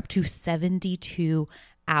odor for up to 72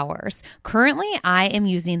 hours. Currently, I am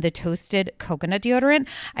using the toasted coconut deodorant.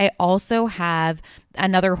 I also have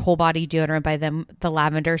another whole body deodorant by them, the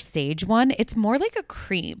lavender sage one. It's more like a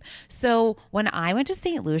cream. So when I went to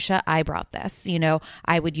St. Lucia, I brought this.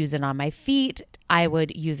 I would use it on my feet. I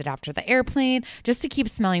would use it after the airplane just to keep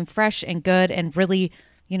smelling fresh and good and really,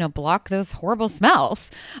 block those horrible smells.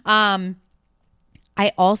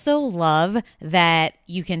 I also love that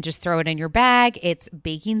you can just throw it in your bag. It's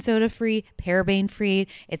baking soda free, paraben free.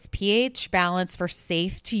 It's pH balanced for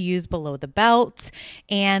safe to use below the belt.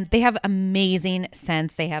 And they have amazing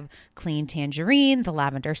scents. They have clean tangerine, the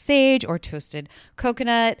lavender sage, or toasted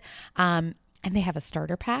coconut. And they have a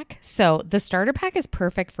starter pack. So the starter pack is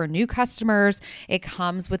perfect for new customers. It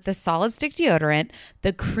comes with the solid stick deodorant,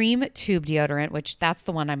 the cream tube deodorant, which that's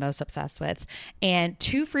the one I'm most obsessed with, and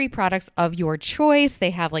 2 free products of your choice.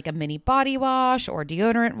 They have like a mini body wash or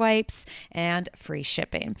deodorant wipes and free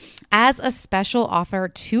shipping. As a special offer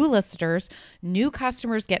to listeners, new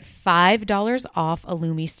customers get $5 off a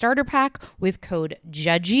Lumi starter pack with code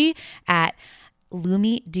JUDGY at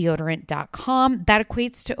LumiDeodorant.com. That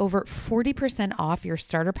equates to over 40% off your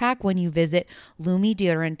starter pack when you visit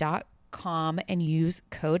LumiDeodorant.com and use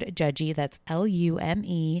code JUDGY. That's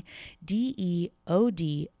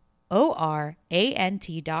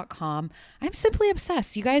LumiDeodorant.com. I'm simply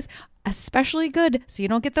obsessed. You guys, especially good so you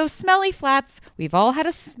don't get those smelly flats. We've all had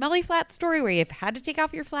a smelly flat story where you've had to take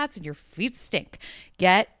off your flats and your feet stink.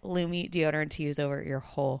 Get Lumi deodorant to use over your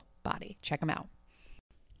whole body. Check them out.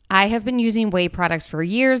 I have been using Ouai products for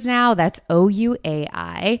years now. That's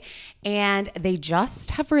OUAI. And they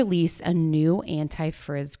just have released a new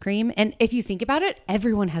anti-frizz cream. And if you think about it,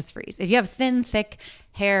 everyone has frizz. If you have thin, thick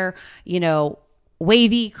hair,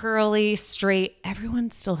 wavy, curly, straight,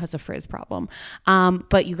 everyone still has a frizz problem.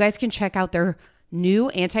 But you guys can check out their new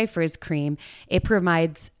anti-frizz cream. It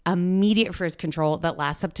provides immediate frizz control that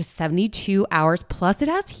lasts up to 72 hours. Plus it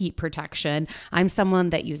has heat protection. I'm someone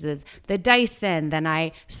that uses the Dyson, then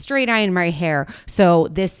I straight iron my hair. So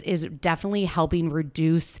this is definitely helping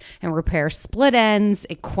reduce and repair split ends.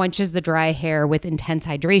 It quenches the dry hair with intense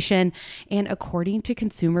hydration. And according to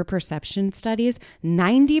consumer perception studies,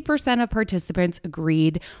 90% of participants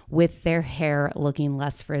agreed with their hair looking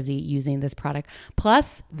less frizzy using this product.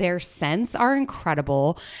 Plus their scents are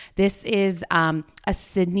incredible. This is a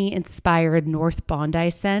Sydney-inspired North Bondi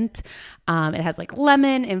scent. It has like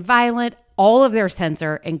lemon and violet. All of their scents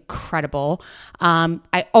are incredible.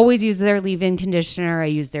 I always use their leave-in conditioner. I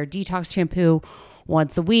use their detox shampoo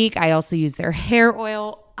once a week. I also use their hair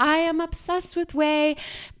oil. I am obsessed with Ouai.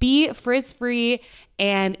 Be frizz-free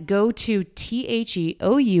and go to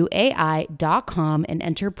THEOUAI.com and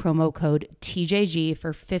enter promo code TJG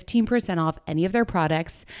for 15% off any of their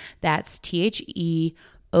products. That's THEOUAI.com,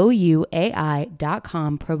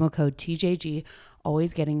 promo code TJG,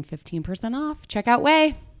 always getting 15% off. Check out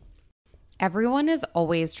Ouai. Everyone is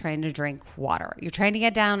always trying to drink water. You're trying to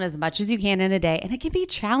get down as much as you can in a day, and it can be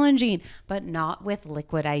challenging, but not with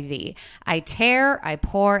Liquid IV. I tear, I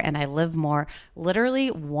pour, and I live more. Literally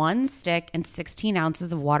 1 stick and 16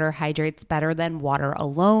 ounces of water hydrates better than water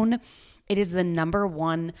alone. It is the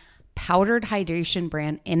 #1 powdered hydration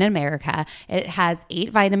brand in America. It has 8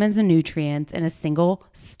 vitamins and nutrients in a single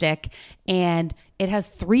stick, and it has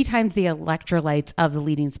 3 times the electrolytes of the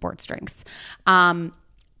leading sports drinks.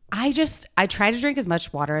 I try to drink as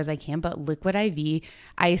much water as I can, but Liquid IV,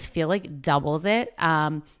 I feel like doubles it.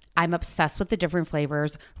 I'm obsessed with the different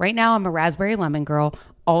flavors. Right now, I'm a raspberry lemon girl.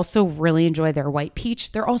 Also really enjoy their white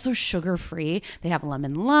peach. They're also sugar-free. They have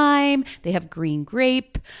lemon lime. They have green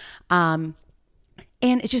grape. And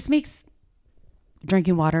it just makes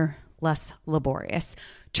drinking water less laborious.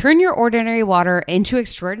 Turn your ordinary water into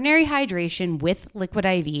extraordinary hydration with Liquid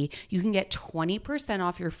IV. You can get 20%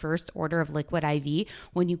 off your first order of Liquid IV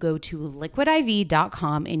when you go to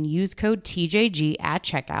liquidiv.com and use code TJG at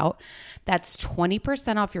checkout. That's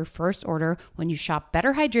 20% off your first order when you shop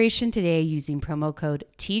Better Hydration today using promo code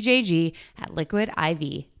TJG at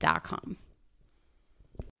liquidiv.com.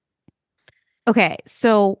 Okay,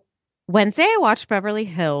 so Wednesday I watched Beverly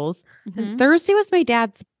Hills, and Thursday was my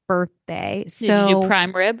dad's birthday. So did you do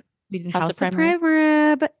prime rib? We did House of Prime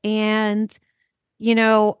Rib. And,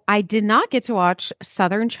 I did not get to watch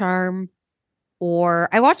Southern Charm, or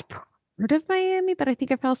I watched part of Miami, but I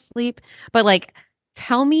think I fell asleep. But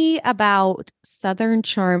tell me about Southern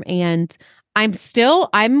Charm. And I'm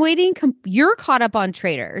waiting. You're caught up on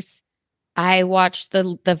Traitors. I watched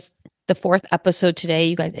the 4th episode today.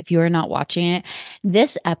 You guys, if you are not watching it,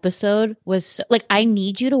 this episode was I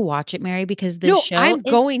need you to watch it, Mary, because this show I'm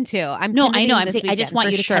going to. I know. I just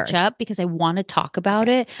want you to catch up because I want to talk about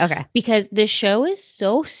it. Okay. Because this show is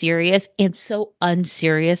so serious and so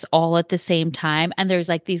unserious all at the same time. And there's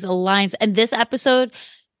these lines. And this episode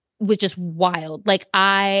was just wild.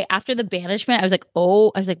 After the banishment, I was like,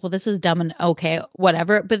 well, this is dumb and okay,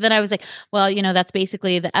 whatever. But then I was like, well, that's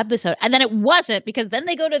basically the episode. And then it wasn't, because then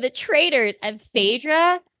they go to the Traitors and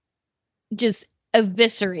Phaedra just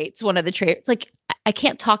eviscerates one of the Traitors. I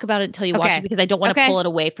can't talk about it until you watch it because I don't want to pull it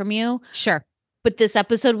away from you. Sure. But this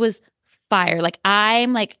episode was fire.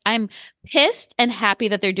 I'm pissed and happy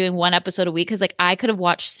that they're doing 1 episode a week, because I could have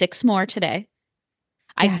watched 6 more today.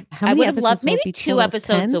 I would have loved maybe 2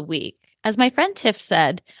 episodes 10? a week. As my friend Tiff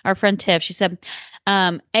said, our friend Tiff, she said,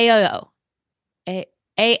 AOO.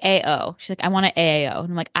 AAO. She's like, I want an AAO. And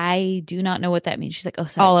I'm like, I do not know what that means. She's like, oh,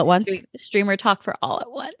 sorry. All at once? Streamer talk for all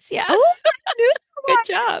at once. Yeah. Oh,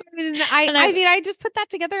 Good job. I mean, I just put that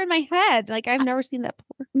together in my head. Like, I've never seen that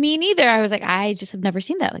before. Me neither. I was like, I just have never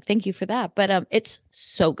seen that. Like, thank you for that. But it's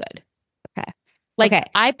so good. Okay. Like, okay.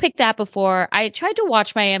 I picked that before. I tried to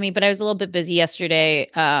watch Miami, but I was a little bit busy yesterday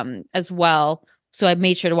as well. So I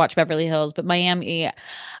made sure to watch Beverly Hills. But Miami,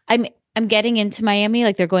 I'm getting into Miami.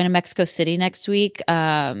 Like, they're going to Mexico City next week.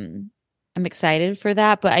 I'm excited for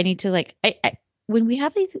that. But I need to like when we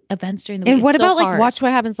have these events during the week. And what about hard. like Watch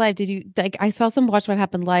What Happens Live? Did you like? I saw some Watch What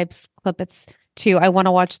Happened Live clips too. I want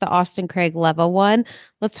to watch the Austin Craig Leva one.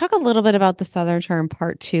 Let's talk a little bit about the Southern Charm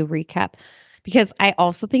Part 2 recap, because I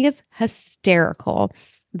also think it's hysterical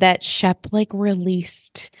that Shep like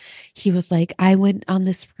released. He was like, I went on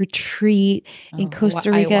this retreat in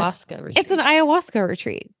Costa Rica. Ayahuasca retreat. It's an ayahuasca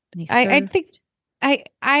retreat. I think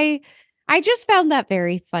I just found that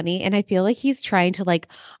very funny, and I feel like he's trying to like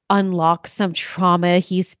unlock some trauma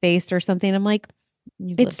he's faced or something. I'm like,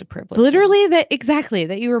 it's literally that exactly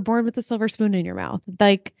that you were born with a silver spoon in your mouth,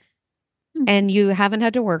 like, and you haven't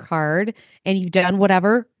had to work hard, and you've done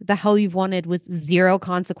whatever the hell you've wanted with zero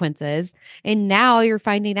consequences, and now you're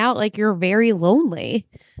finding out like you're very lonely,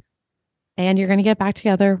 and you're gonna get back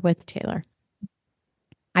together with Taylor.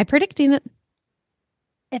 I'm predicting it.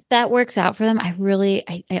 If that works out for them, I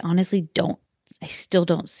honestly don't. I still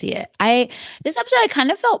don't see it. This episode, I kind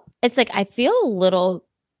of felt it's like I feel a little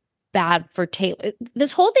bad for Taylor.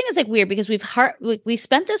 This whole thing is like weird because we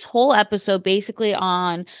spent this whole episode basically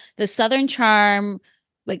on the Southern Charm,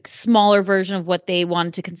 like smaller version of what they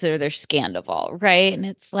wanted to consider their Scandival, right? And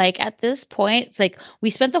it's like at this point, it's like we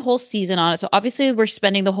spent the whole season on it. So obviously we're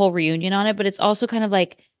spending the whole reunion on it, but it's also kind of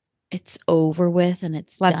like it's over with and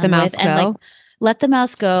it's let done the mouse with. go. And like, let the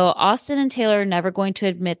mouse go. Austin and Taylor are never going to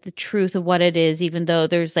admit the truth of what it is, even though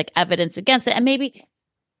there's like evidence against it. And maybe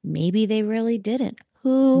they really didn't.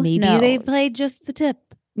 Who maybe knows? They played just the tip.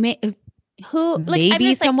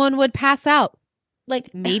 Maybe someone would pass out.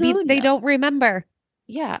 Like maybe they don't remember.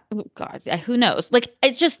 Yeah. Oh, God. Who knows? Like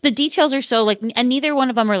it's just the details are so like, and neither one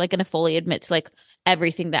of them are like going to fully admit to like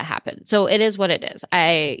everything that happened. So it is what it is.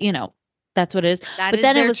 That's what it is. That but is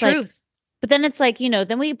then their it was truth. like. But then it's like,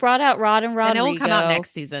 then we brought out Rod and Rodrigo. And it will come out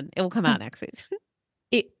next season. It will come out next season.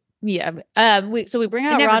 We bring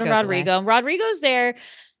out Rod and Rodrigo. And Rodrigo's there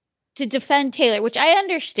to defend Taylor, which I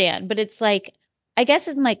understand. But it's like, I guess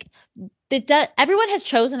it's like, everyone has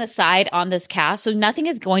chosen a side on this cast. So nothing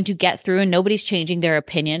is going to get through and nobody's changing their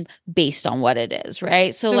opinion based on what it is,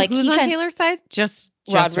 right? So like who's on Taylor's side? Just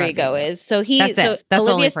Rodrigo is. So that's it. That's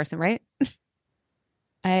the only person, right?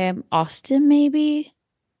 I am Austin, maybe.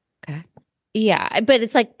 Okay. Yeah, but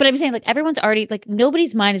it's like, but I'm saying like everyone's already like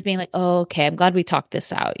nobody's mind is being like, oh, okay, I'm glad we talked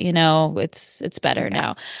this out. It's better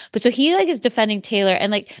now. But so he like is defending Taylor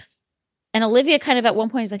and Olivia kind of at one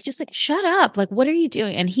point is like, just like shut up, like what are you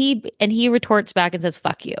doing? And he retorts back and says,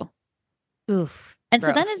 fuck you. Oof. And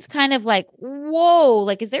gross. So then it's kind of like, whoa,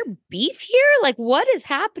 like is there beef here? Like what is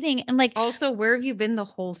happening? And like also, where have you been the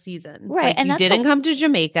whole season? Right, like, and you didn't come to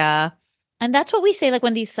Jamaica. And that's what we say, like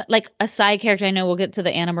when these, like a side character, I know we'll get to the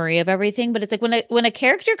Anna Marie of everything, but it's like when a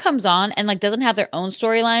character comes on and like doesn't have their own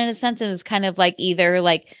storyline in a sense, and is kind of like either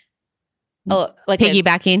like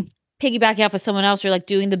piggybacking off of someone else or like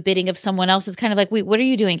doing the bidding of someone else, is kind of like, wait, what are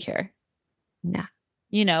you doing here? Nah.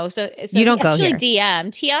 So you don't go here. He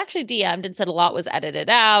actually DM'd and said a lot was edited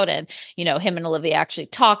out, and him and Olivia actually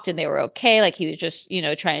talked and they were okay. Like he was just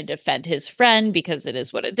trying to defend his friend because it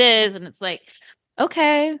is what it is, and it's like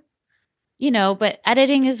okay. But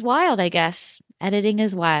editing is wild, I guess. Editing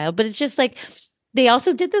is wild. But it's just like they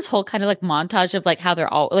also did this whole kind of like montage of like how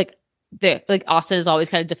they're all like Austin is always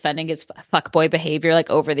kind of defending his fuckboy behavior like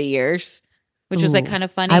over the years, which was like kind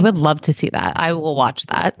of funny. I would love to see that. I will watch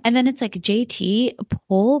that. And then it's like, JT,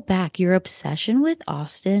 pull back your obsession with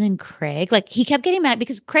Austin and Craig. Like he kept getting mad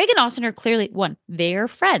because Craig and Austin are clearly they're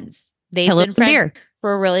friends. They've been friends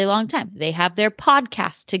for a really long time. They have their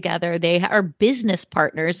podcast together. They are business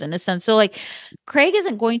partners in a sense. So like Craig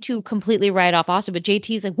isn't going to completely write off Austin, but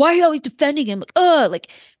JT's like, why are you always defending him? Like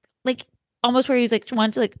almost where he's like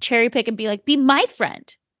wanting to like cherry pick and be like, be my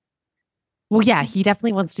friend. Well, yeah, he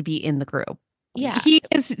definitely wants to be in the group. Yeah. He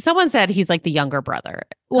is. Someone said he's like the younger brother.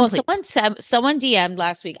 Well, someone DM'd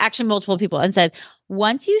last week, actually multiple people, and said,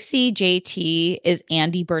 once you see JT is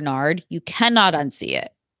Andy Bernard, you cannot unsee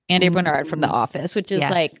it. Andy Bernard from The Office, which is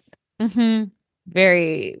like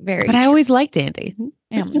very, very But I always liked Andy.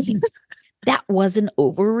 Yeah, that was an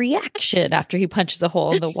overreaction after he punches a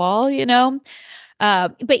hole in the wall,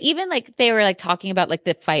 But even like they were like talking about like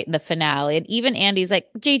the fight in the finale, and even Andy's like,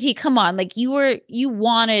 JT, come on, like you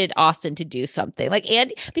wanted Austin to do something, like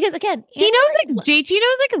Andy, because again, he knows like JT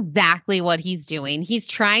knows like exactly what he's doing. He's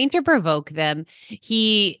trying to provoke them.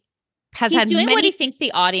 He's doing what he thinks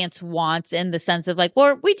the audience wants, in the sense of like,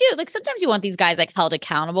 well, we do like sometimes you want these guys like held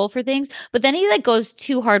accountable for things, but then he like goes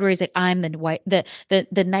too hard where he's like, I'm the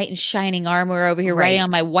knight in shining armor over here riding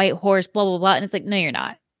on my white horse, blah blah blah, and it's like, no, you're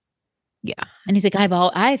not. Yeah. And he's like,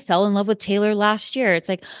 I fell in love with Taylor last year. It's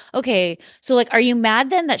like, okay, so like, are you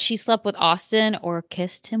mad then that she slept with Austin or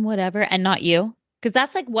kissed him, whatever, and not you? Because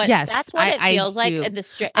that's like what that's what it feels like.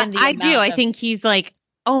 I do. I think he's like,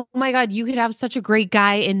 oh my God, you could have such a great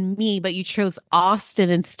guy in me, but you chose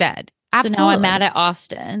Austin instead. Absolutely. So now I'm mad at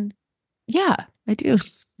Austin. Yeah, I do.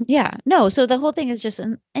 Yeah, no. So the whole thing is just,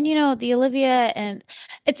 and you know, the Olivia, and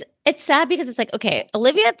it's sad because it's like, okay,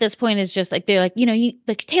 Olivia at this point is just like, they're like, you know,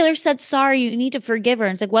 like Taylor said sorry, you need to forgive her.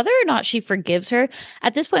 And it's like, whether or not she forgives her,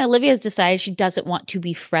 at this point, Olivia has decided she doesn't want to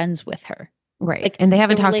be friends with her. Right. Like, and they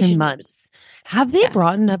haven't talked in months. Have they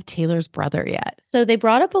brought up Taylor's brother yet? So they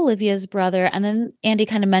brought up Olivia's brother, and then Andy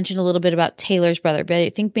kind of mentioned a little bit about Taylor's brother, but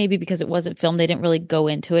I think maybe because it wasn't filmed, they didn't really go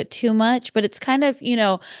into it too much, but it's kind of, you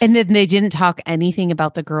know. And then they didn't talk anything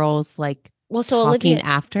about the girls like talking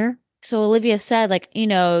after? So Olivia said, like, you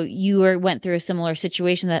know, went through a similar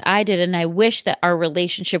situation that I did, and I wish that our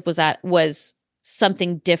relationship was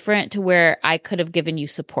something different to where I could have given you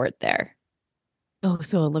support there. Oh,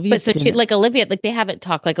 so Olivia. But so she, like Olivia, like they haven't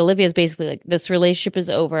talked. Like Olivia's basically like, this relationship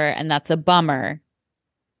is over, and that's a bummer.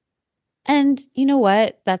 And you know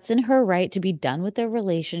what? That's in her right to be done with their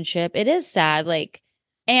relationship. It is sad, like,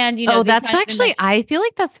 and you know. Oh, that's actually. Like, I feel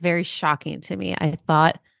like that's very shocking to me. I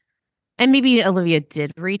thought, and maybe Olivia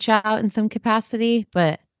did reach out in some capacity,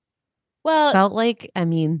 but felt like, I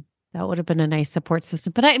mean, that would have been a nice support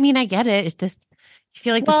system. But I mean, I get it. It's this. You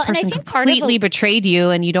feel like this person completely betrayed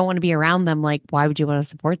you and you don't want to be around them. Like, why would you want to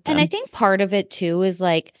support them? And I think part of it too is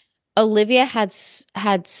like Olivia had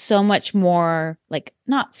so much more, like,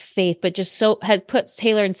 not faith, but just had put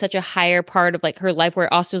Taylor in such a higher part of like her life,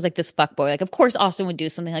 where Austin was like this fuckboy. Like, of course Austin would do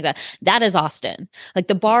something like that. That is Austin. Like,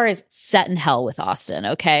 the bar is set in hell with Austin.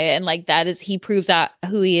 Okay. And like, he proves out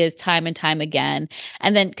who he is time and time again.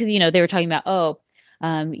 And then, cause you know, they were talking about,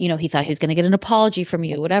 you know, he thought he was going to get an apology from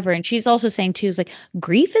you, whatever. And she's also saying too, is like,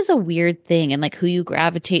 grief is a weird thing, and like who you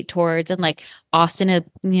gravitate towards. And like Austin,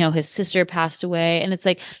 you know, his sister passed away, and it's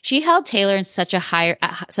like she held Taylor in such a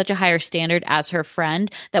higher standard as her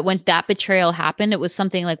friend, that when that betrayal happened, it was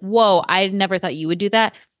something like, whoa, I never thought you would do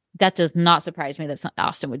that. That does not surprise me that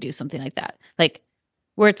Austin would do something like that. Like,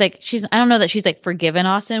 where it's like, I don't know that she's like forgiven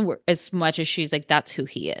Austin as much as she's like, that's who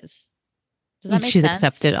he is. Does that make sense?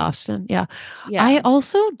 Accepted Austin. Yeah. I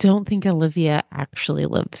also don't think Olivia actually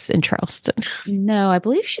lives in Charleston. No, I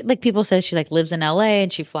believe she, like, people say she like lives in LA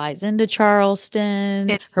and she flies into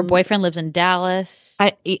Charleston. Her boyfriend lives in Dallas.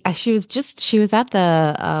 She was at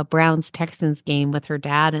the Browns Texans game with her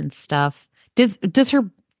dad and stuff. Does her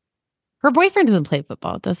boyfriend doesn't play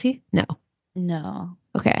football, does he? No.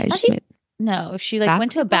 Okay. No, she like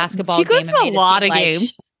went to a basketball game. She goes to a lot of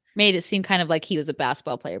games. Made it seem kind of like he was a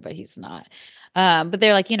basketball player, but he's not. But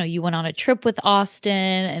they're like, you know, you went on a trip with Austin,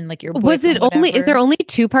 and like your boyfriend, was it only? Is there only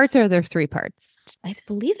 2 parts, or are there 3 parts? I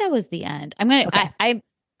believe that was the end. I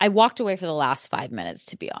walked away for the last 5 minutes,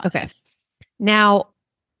 to be honest. Okay. Now,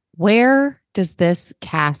 where does this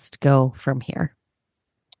cast go from here?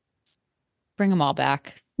 Bring them all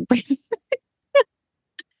back.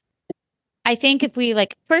 I think if we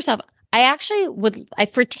like, first off, I actually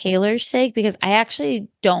for Taylor's sake, because I actually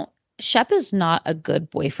don't, Shep is not a good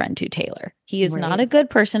boyfriend to Taylor. He is not a good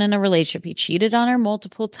person in a relationship. He cheated on her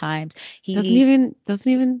multiple times. He doesn't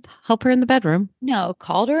even help her in the bedroom. No,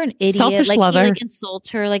 called her an idiot. Selfish lover. He like insults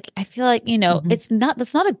her. Like, I feel like, you know, that's not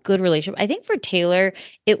a good relationship. I think for Taylor,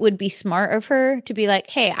 it would be smart of her to be like,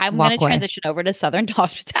 hey, I'm going to transition over to Southern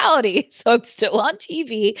Hospitality. So I'm still on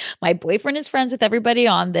TV. My boyfriend is friends with everybody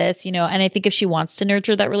on this, you know, and I think if she wants to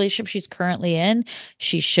nurture that relationship she's currently in,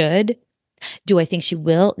 she should. Do I think she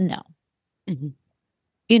will? No. Mm-hmm.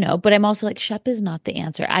 You know, but I'm also like, Shep is not the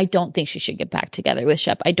answer. I don't think she should get back together with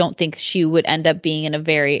Shep. I don't think she would end up being in a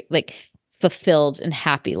very like fulfilled and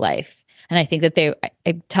happy life. And I think that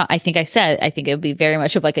I think it would be very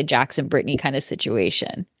much of like a Jackson Brittany kind of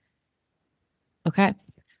situation. Okay.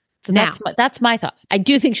 So that's my thought. I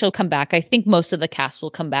do think she'll come back. I think most of the cast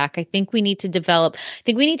will come back. I think we need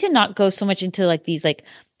to not go so much into like these like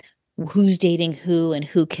who's dating who and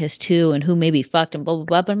who kissed who and who maybe fucked and blah blah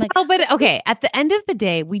blah. But I'm like, but okay. At the end of the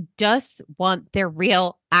day, we just want their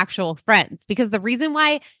real, actual friends, because the reason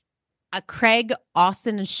why Craig,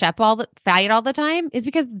 Austin, and Shep fight all the time is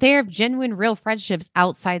because they have genuine, real friendships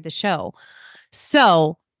outside the show.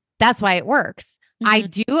 So that's why it works. I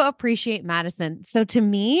do appreciate Madison. So to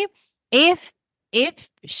me, if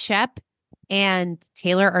Shep and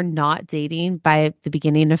Taylor are not dating by the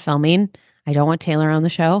beginning of filming, I don't want Taylor on the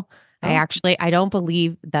show. I don't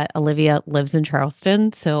believe that Olivia lives in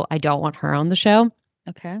Charleston, so I don't want her on the show.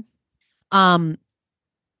 Okay. I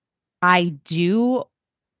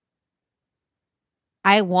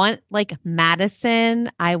want like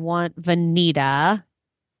Madison. I want Vanita.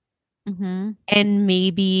 And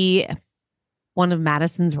maybe one of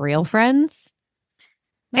Madison's real friends.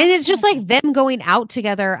 And it's just like them going out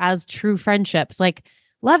together as true friendships. Like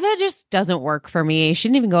Leva just doesn't work for me. She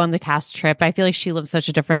didn't even go on the cast trip. I feel like she lives such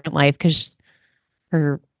a different life because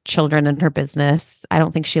her children and her business. I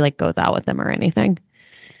don't think she like goes out with them or anything.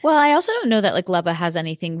 Well, I also don't know that like Leva has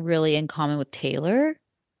anything really in common with Taylor.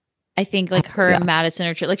 I think like her and Madison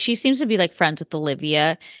are like she seems to be like friends with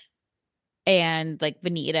Olivia and like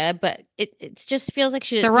Vanita, but it just feels like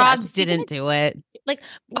the Rods didn't do it. Like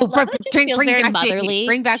bring back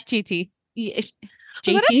GT.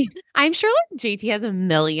 JT. I'm sure like JT has a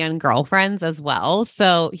million girlfriends as well,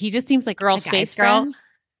 so he just seems like girl space friends.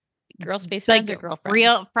 Girl space friends or girlfriends?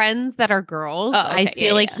 Real friends that are girls. Oh, okay. I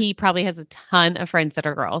feel like he probably has a ton of friends that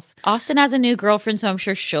are girls. Austin has a new girlfriend, so I'm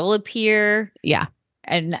sure she'll appear. Yeah.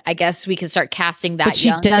 And I guess we can start casting that. But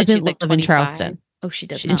she doesn't live in Charleston. Oh, she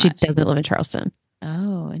does not. And she doesn't live in Charleston.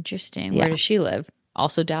 Oh, interesting. Where does she live?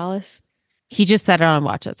 Also Dallas? He just said it on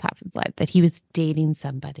Watch What Happens Live that he was dating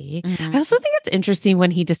somebody. I also think it's interesting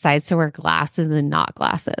when he decides to wear glasses and not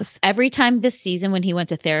glasses. Every time this season when he went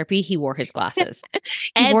to therapy, he wore his glasses.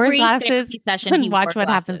 He wore his glasses session. He Watch What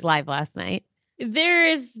Happens Live last night. There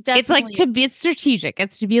is definitely... It's like to be strategic.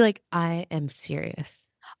 It's to be like, I am serious.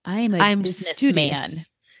 I'm businessman.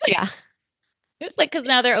 Yeah. Like, because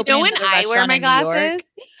now they're opening when I wear my glasses,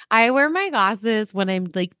 I wear my glasses when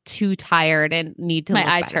I'm like too tired and need to.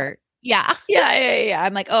 My eyes hurt. Yeah. Yeah.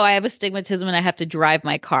 I'm like, oh, I have astigmatism and I have to drive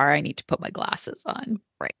my car. I need to put my glasses on.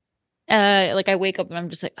 Right. Like I wake up and I'm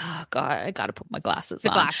just like, oh God, I got to put my glasses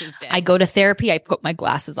on. Glasses did. I go to therapy. I put my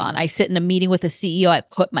glasses on. I sit in a meeting with a CEO. I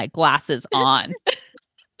put my glasses on.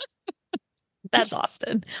 That's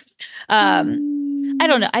Austin. I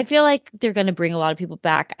don't know. I feel like they're going to bring a lot of people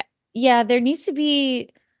back. Yeah, there needs to be.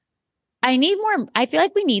 I feel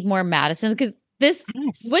like we need more Madison because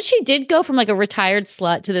when she did go from like a retired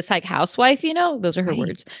slut to this like housewife, those are her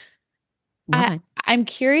words. I'm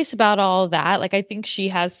curious about all that. Like, I think she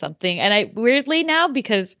has something. And I weirdly now,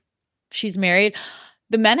 because she's married,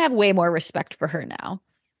 the men have way more respect for her now.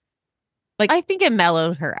 Like, I think it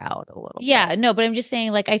mellowed her out a little bit. Yeah, no, but I'm just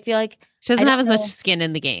saying, like, I feel like she doesn't have as much skin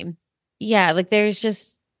in the game. Yeah, like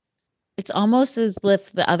it's almost as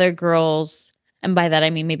if the other girls, and by that I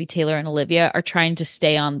mean maybe Taylor and Olivia, are trying to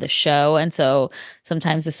stay on the show. And so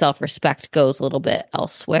sometimes the self-respect goes a little bit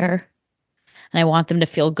elsewhere. And I want them to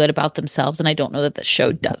feel good about themselves. And I don't know that the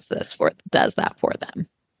show does that for them.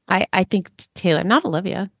 I think Taylor, not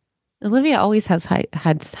Olivia. Olivia always had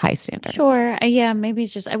high standards. Sure. Yeah, maybe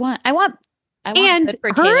it's just I want and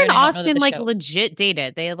her and Austin like legit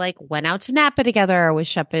dated. They like went out to Napa together with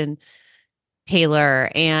Shep and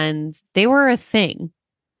Taylor, and they were a thing.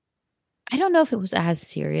 I don't know if it was as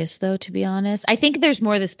serious though, to be honest. I think there's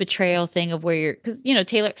more this betrayal thing of where you're, because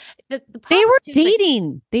Taylor, they were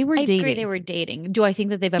dating. Like, they were dating. Agree they were dating. Do I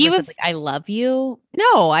think that they've ever said like I love you?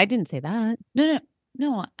 No, I didn't say that.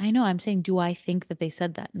 No. I know. I'm saying, do I think that they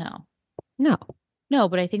said that? No. No,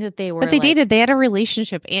 but I think that they were. But they dated. They had a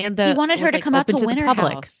relationship, and he wanted her to come out to Winter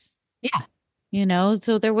public. House. Yeah,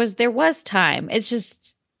 so there was time. It's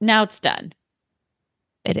just now it's done.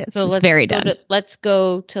 It is. So it's very done. Let's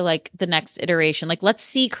go to like the next iteration. Like, let's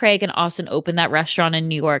see Craig and Austin open that restaurant in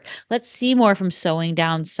New York. Let's see more from Sewing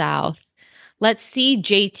Down South. Let's see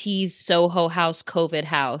JT's Soho House, COVID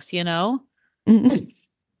house.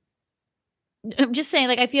 I'm just saying,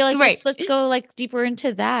 like, I feel like let's go like deeper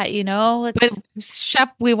into that, But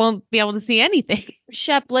Shep, we won't be able to see anything.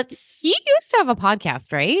 Shep, he used to have a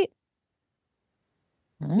podcast, right?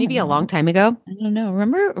 Maybe a long time ago. I don't know.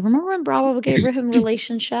 Remember when Bravo gave him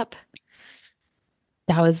relationship?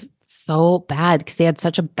 That was so bad because he had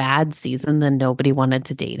such a bad season that nobody wanted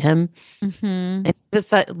to date him. Mm-hmm. And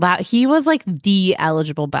just he was like the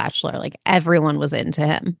eligible bachelor. Like everyone was into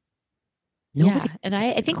him. Yeah, and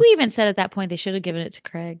I think we even said at that point they should have given it to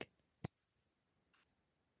Craig.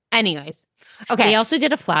 Anyways, okay. They also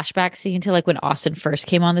did a flashback scene to like when Austin first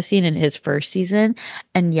came on the scene in his first season,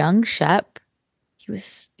 and young Shep, he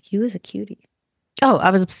was a cutie. Oh,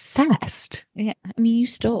 I was obsessed. Yeah, I mean you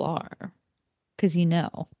still are, because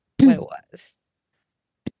what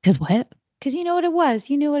Because what? Because you know what it was.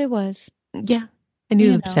 You knew what it was. Yeah. I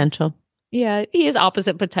knew the potential. Yeah, he is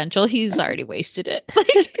opposite potential. He's already wasted it.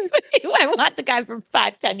 I want the guy from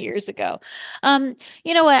 5-10 years ago.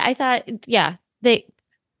 You know what? I thought, yeah, they're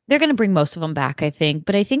going to bring most of them back, I think.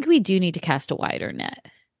 But I think we do need to cast a wider net.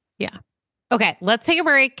 Yeah. Okay, let's take a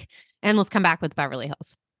break and let's come back with Beverly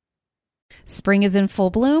Hills. Spring is in full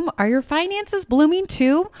bloom. Are your finances blooming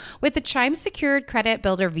too? With the Chime Secured Credit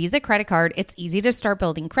Builder Visa Credit Card, it's easy to start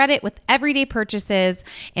building credit with everyday purchases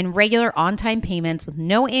and regular on-time payments with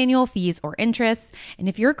no annual fees or interest. And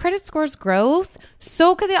if your credit scores grows,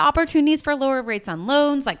 so could the opportunities for lower rates on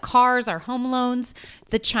loans like cars or home loans.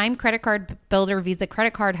 The Chime Credit Card Builder Visa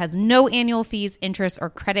Credit Card has no annual fees, interest, or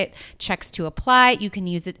credit checks to apply. You can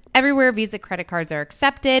use it everywhere Visa credit cards are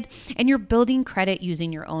accepted, and you're building credit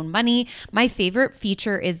using your own money. My favorite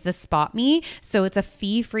feature is the Spot Me. So it's a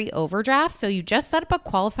fee-free overdraft. So you just set up a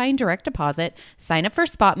qualifying direct deposit, sign up for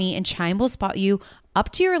Spot Me, and Chime will spot you up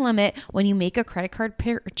to your limit when you make a credit card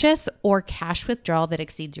purchase or cash withdrawal that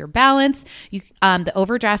exceeds your balance. The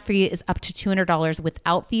overdraft fee is up to $200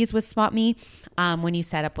 without fees with Spot Me when you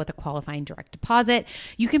set up with a qualifying direct deposit.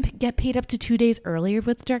 You can get paid up to 2 days earlier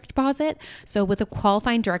with direct deposit. So with a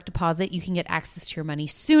qualifying direct deposit, you can get access to your money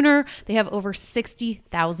sooner. They have over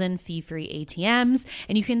 60,000 fee-free ATMs,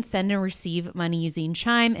 and you can send and receive money using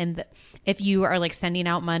Chime. And if you are like sending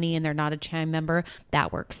out money and they're not a Chime member,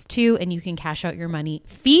 that works too. And you can cash out your money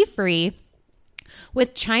fee-free.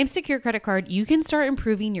 With Chime Secure Credit Card, you can start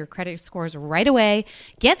improving your credit scores right away.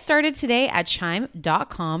 Get started today at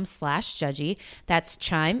chime.com/judgy. That's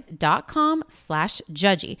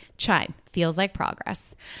chime.com/judgy. Chime feels like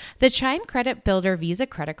progress. The Chime Credit Builder Visa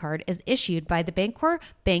Credit Card is issued by the Bancorp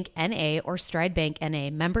Bank N.A. or Stride Bank N.A.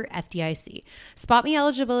 member FDIC. Spot Me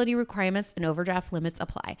eligibility requirements and overdraft limits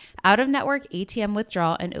apply. Out-of-network ATM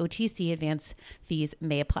withdrawal and OTC advance fees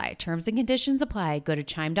may apply. Terms and conditions apply. Go to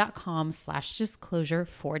chime.com/disclosure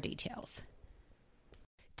for details.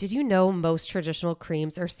 Did you know most traditional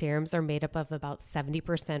creams or serums are made up of about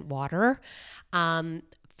 70% water?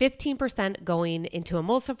 15% going into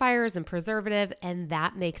emulsifiers and preservative, and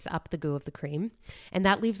that makes up the goo of the cream. And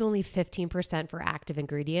that leaves only 15% for active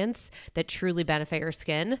ingredients that truly benefit your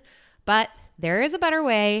skin. But there is a better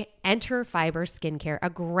way. Enter Fiber Skincare, a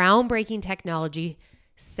groundbreaking technology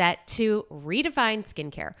set to redefine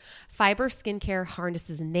skincare. Fiber Skincare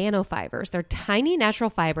harnesses nanofibers. They're tiny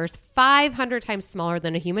natural fibers, 500 times smaller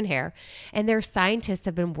than a human hair. And their scientists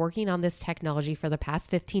have been working on this technology for the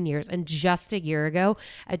past 15 years, and just a year ago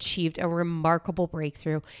achieved a remarkable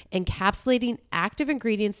breakthrough, encapsulating active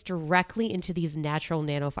ingredients directly into these natural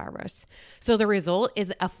nanofibers. So the result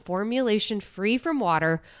is a formulation free from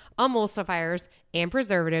water, emulsifiers, and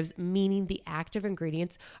preservatives, meaning the active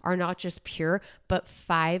ingredients are not just pure, but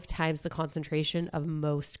 5 times the concentration of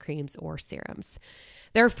most creams or serums.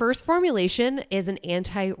 Their first formulation is an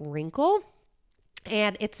anti-wrinkle,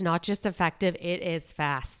 and it's not just effective, it is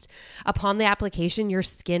fast. Upon the application, your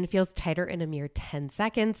skin feels tighter in a mere 10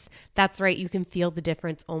 seconds. That's right, you can feel the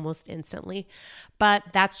difference almost instantly, but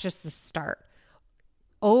that's just the start.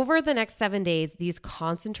 Over the next 7 days, these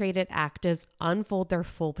concentrated actives unfold their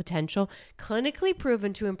full potential, clinically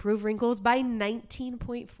proven to improve wrinkles by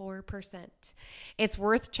 19.4%. It's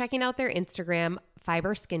worth checking out their Instagram,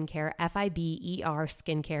 Fiber Skincare, Fiber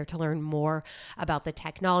Skincare, to learn more about the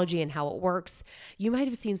technology and how it works. You might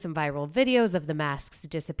have seen some viral videos of the mask's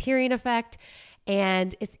disappearing effect,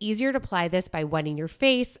 and it's easier to apply this by wetting your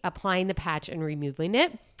face, applying the patch, and removing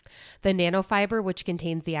it. The nanofiber, which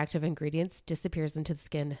contains the active ingredients, disappears into the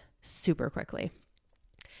skin super quickly.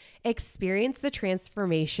 Experience the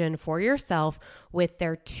transformation for yourself with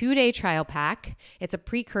their 2-day trial pack. It's a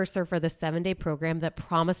precursor for the 7-day program that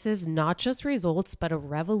promises not just results, but a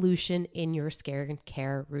revolution in your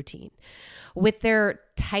skincare routine. With their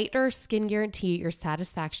tighter skin guarantee, your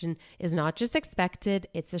satisfaction is not just expected,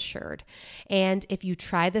 it's assured. And if you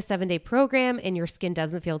try the 7-day program and your skin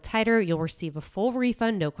doesn't feel tighter, you'll receive a full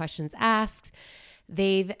refund, no questions asked.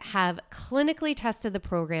 They have clinically tested the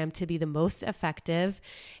program to be the most effective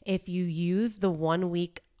if you use the 1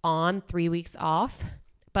 week on, 3 weeks off.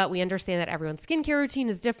 But we understand that everyone's skincare routine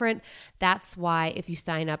is different. That's why if you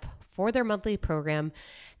sign up for their monthly program,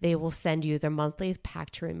 they will send you their monthly pack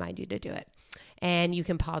to remind you to do it. And you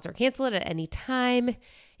can pause or cancel it at any time,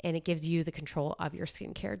 and it gives you the control of your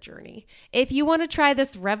skincare journey. If you want to try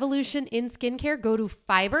this revolution in skincare, go to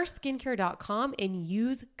fiberskincare.com and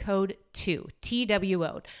use code 2,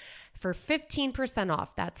 TWO, for 15%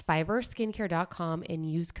 off. That's fiberskincare.com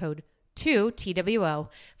and use code 2, TWO,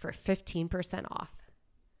 for 15% off.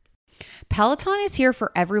 Peloton is here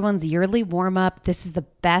for everyone's yearly warm-up. This is the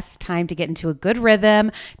best time to get into a good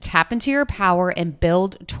rhythm, tap into your power, and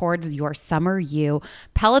build towards your summer you.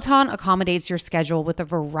 Peloton accommodates your schedule with a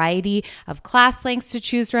variety of class lengths to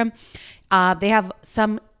choose from. They have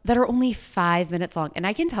some that are only 5 minutes long. And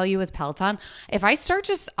I can tell you with Peloton, if I start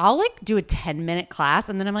I'll like do a 10-minute class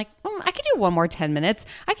and then I'm like, I could do one more 10 minutes.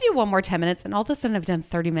 I could do one more 10 minutes. And all of a sudden I've done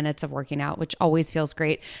 30 minutes of working out, which always feels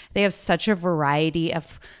great. They have such a variety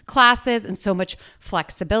of classes and so much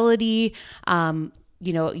flexibility.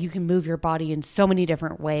 You can move your body in so many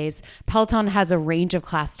different ways. Peloton has a range of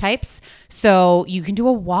class types. So you can do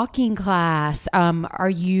a walking class. Are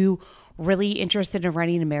you really interested in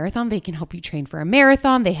running a marathon? They can help you train for a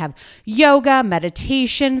marathon. They have yoga,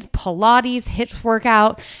 meditations, Pilates, HIIT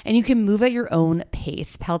workout, and you can move at your own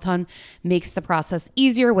pace. Peloton makes the process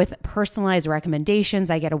easier with personalized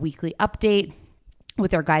recommendations. I get a weekly update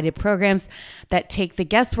with their guided programs that take the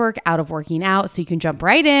guesswork out of working out so you can jump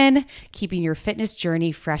right in, keeping your fitness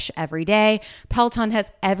journey fresh every day. Peloton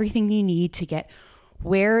has everything you need to get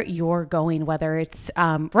where you're going, whether it's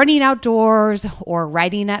running outdoors or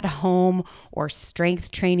riding at home or strength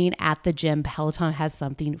training at the gym. Peloton has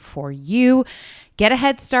something for you. Get a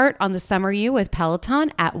head start on the summer you with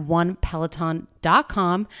Peloton at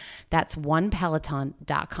onepeloton.com. That's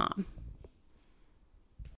onepeloton.com.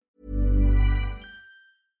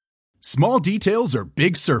 Small details are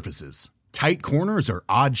big surfaces. Tight corners are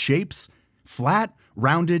odd shapes. Flat,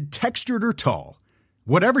 rounded, textured, or tall.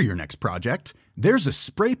 Whatever your next project, there's a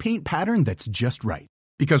spray paint pattern that's just right.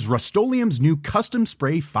 Because Rust-Oleum's new Custom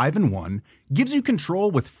Spray 5-in-1 gives you control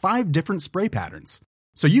with 5 different spray patterns.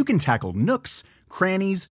 So you can tackle nooks,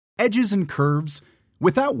 crannies, edges, and curves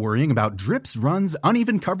without worrying about drips, runs,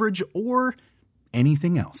 uneven coverage, or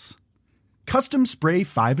anything else. Custom Spray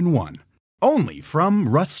 5-in-1. Only from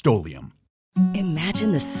Rust-Oleum.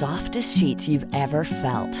 Imagine the softest sheets you've ever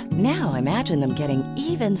felt. Now imagine them getting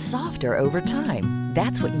even softer over time.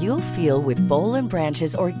 That's what you'll feel with Boll &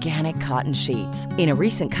 Branch's organic cotton sheets. In a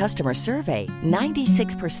recent customer survey,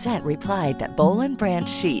 96% replied that Boll & Branch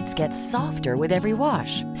sheets get softer with every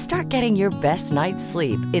wash. Start getting your best night's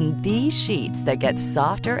sleep in these sheets that get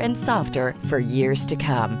softer and softer for years to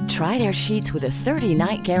come. Try their sheets with a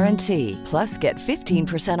 30-night guarantee. Plus, get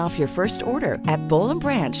 15% off your first order at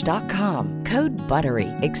bollandbranch.com. Code BUTTERY.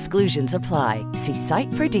 Exclusions apply. See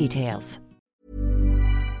site for details.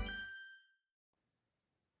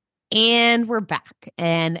 And we're back.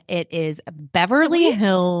 And it is Beverly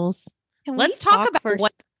Hills. Let's talk about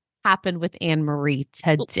what happened with Anne Marie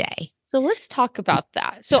today. So let's talk about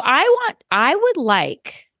that. So I would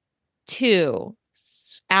like to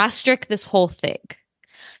asterisk this whole thing.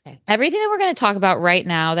 Okay. Everything that we're going to talk about right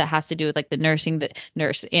now that has to do with like the nursing, the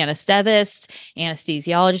nurse anesthetist,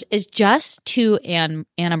 anesthesiologist is just to Anna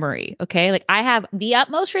Marie. Okay. Like I have the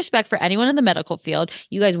utmost respect for anyone in the medical field.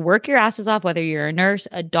 You guys work your asses off, whether you're a nurse,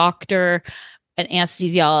 a doctor, an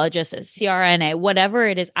anesthesiologist, a CRNA, whatever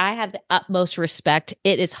it is. I have the utmost respect.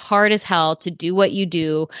 It is hard as hell to do what you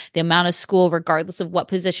do, the amount of school, regardless of what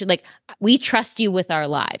position. Like we trust you with our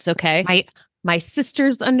lives. Okay. My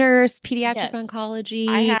sister's a nurse, pediatric oncology.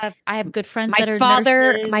 I have good friends that are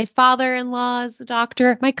nurses. My father-in-law is a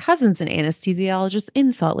doctor. My cousin's an anesthesiologist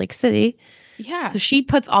in Salt Lake City. Yeah. So she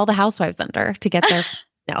puts all the housewives under to get their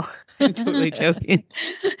No, I'm totally joking.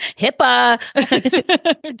 HIPAA.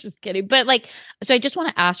 Just kidding. But so I just want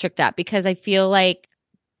to asterisk that because I feel like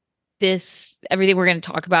everything we're going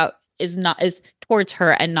to talk about is towards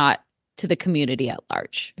her and not to the community at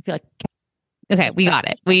large. I feel like. Okay, we got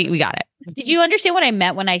it. We got it. Did you understand what I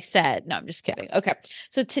meant when I said, no, I'm just kidding. Okay.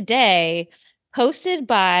 So today, posted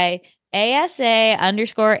by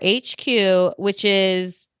ASA_HQ, which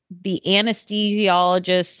is the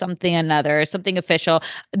anesthesiologist, something official.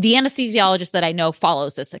 The anesthesiologist that I know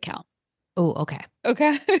follows this account. Oh, okay.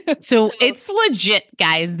 Okay. So it's legit,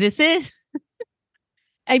 guys. This is.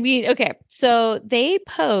 Okay. So they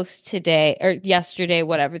post today or yesterday,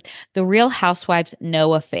 whatever, the Real Housewives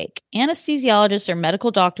know a fake. Anesthesiologists are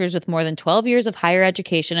medical doctors with more than 12 years of higher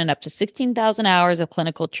education and up to 16,000 hours of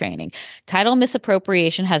clinical training. Title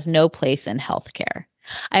misappropriation has no place in healthcare.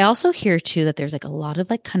 I also hear too that there's a lot of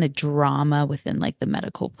kind of drama within the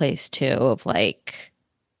medical place too of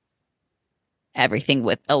everything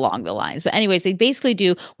along the lines. But anyways, they basically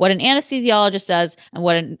do what an anesthesiologist does and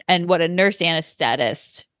what a nurse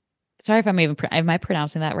anesthetist. Sorry if am I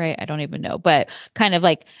pronouncing that right? I don't even know. But kind of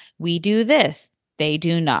we do this, they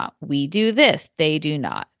do not. We do this, they do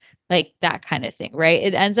not. That kind of thing, right?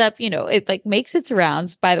 It ends up, it makes its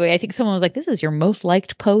rounds. By the way, I think someone was this is your most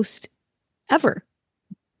liked post ever.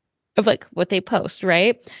 of like what they post,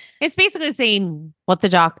 right? It's basically saying what a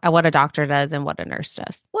doctor does and what a nurse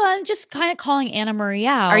does. Well, and just kind of calling Anna Marie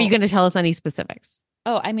out. Are you going to tell us any specifics?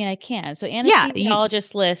 Oh, I mean, I can. So Yeah,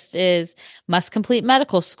 anesthesiologist list is must complete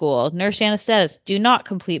medical school. Nurse anesthetist, do not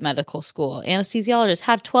complete medical school. Anesthesiologist,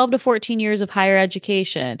 have 12 to 14 years of higher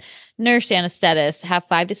education. Nurse anesthetist, have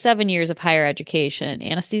 5 to 7 years of higher education.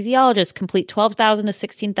 Anesthesiologist, complete 12,000 to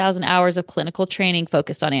 16,000 hours of clinical training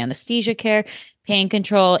focused on anesthesia care, pain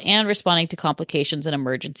control, and responding to complications and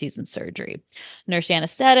emergencies in surgery. Nurse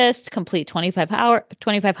anesthetist, complete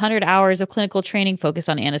 2,500 hours of clinical training focused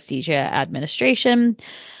on anesthesia administration.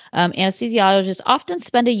 Anesthesiologists often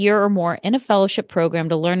spend a year or more in a fellowship program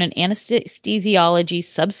to learn an anesthesiology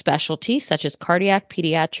subspecialty, such as cardiac,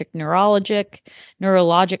 pediatric, neurologic,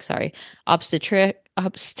 obstetric.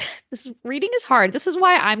 This reading is hard. This is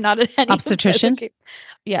why I'm not an obstetrician.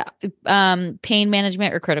 Yeah. Pain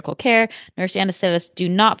management or critical care. Nurse anesthetists do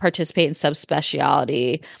not participate in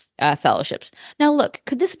subspecialty fellowships. Now, look,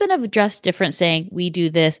 could this have been addressed different, saying we do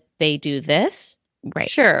this, they do this? Right.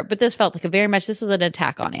 Sure. But this felt like this was an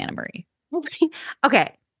attack on Anna Marie.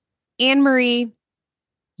 Okay. Anne Marie,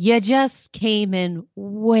 you just came in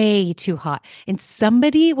way too hot. And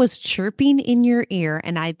somebody was chirping in your ear.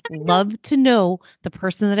 And I'd love to know the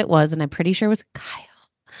person that it was. And I'm pretty sure it was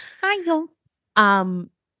Kyle.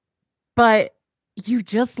 But you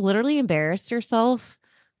just literally embarrassed yourself.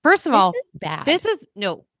 First of all, this is bad.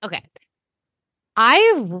 Okay.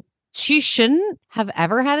 She shouldn't have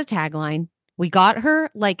ever had a tagline. We got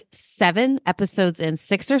her like 6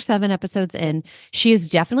 or 7 episodes in. She is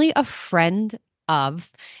definitely a friend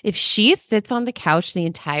of. If she sits on the couch the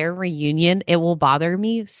entire reunion, it will bother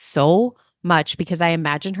me so much because I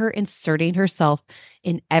imagine her inserting herself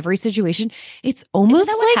in every situation. It's almost Isn't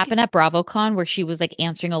that what happened at BravoCon, where she was like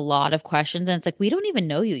answering a lot of questions, and it's like, we don't even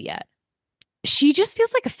know you yet. She just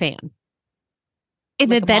feels like a fan.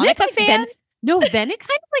 And like then it kind of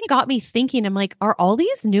like got me thinking, I'm like, are all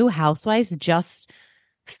these new housewives just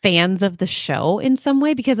fans of the show in some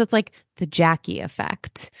way? Because it's like the Jackie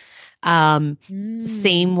effect.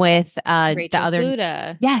 Same with Rachel the other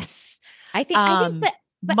Buda. Yes. I think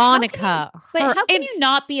but Monica. how can you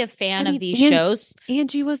not be a fan of these shows?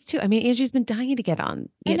 Angie was too. I mean, Angie's been dying to get on.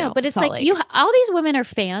 I know, but it's like all these women are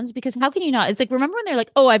fans, because how can you not? It's like, remember when they're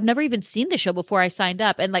like, "Oh, I've never even seen the show before I signed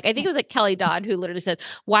up," and like I think it was like Kelly Dodd who literally said,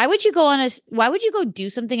 "Why would you go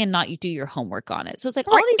do something and not you do your homework on it?" So it's like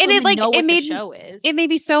all these women know what the show is. It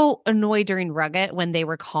made me so annoyed during Rugged when they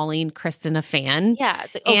were calling Kristen a fan. Yeah,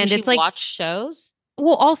 it's like, and it's like watch shows.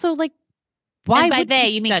 Well, also like. Why? And by they,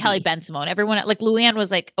 you mean Kelly Ben Simone. Everyone, like Luann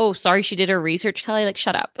was like, "Oh, sorry, she did her research." Kelly, like,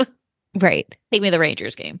 shut up. Right. Take me to the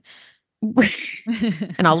Rangers game,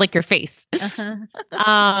 and I'll lick your face. Uh-huh.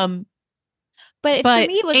 But for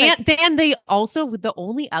me, it was like. Then they also, the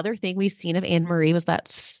only other thing we've seen of Anne Marie was that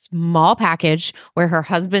small package where her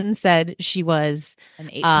husband said she was an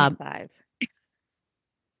 8.5.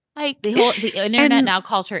 Like the internet now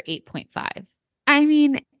calls her 8.5. I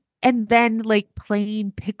mean. And then like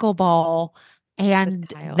playing pickleball and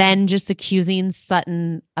then just accusing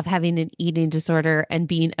Sutton of having an eating disorder and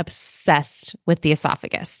being obsessed with the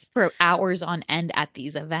esophagus for hours on end at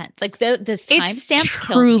these events. Like this timestamp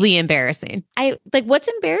truly embarrassing. What's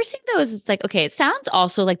embarrassing though is it's like, okay, it sounds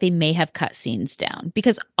also like they may have cut scenes down,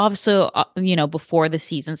 because also, before the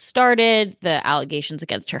season started, the allegations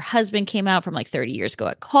against her husband came out from like 30 years ago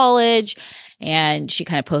at college. And she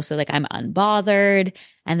kind of posted like, "I'm unbothered."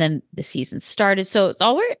 And then the season started. So it's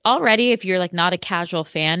already, if you're like not a casual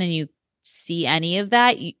fan and you see any of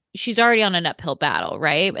that, she's already on an uphill battle,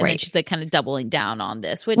 right? And then she's like kind of doubling down on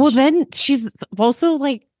this. Well, then she's also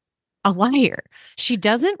like a liar. She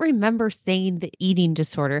doesn't remember saying the eating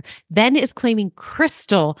disorder, then is claiming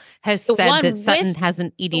Crystal has said that Sutton has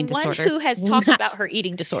an eating disorder. Who has talked about her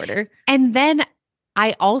eating disorder. And then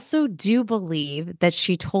I also do believe that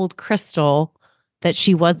she told Crystal that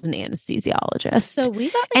she was an anesthesiologist. So we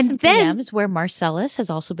got some DMs where Marcellus has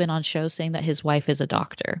also been on shows saying that his wife is a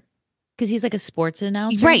doctor, because he's like a sports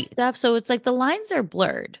announcer and stuff. So it's like the lines are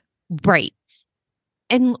blurred. Right.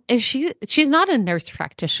 And she's not a nurse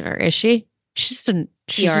practitioner, is she? She's a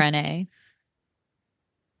CRNA.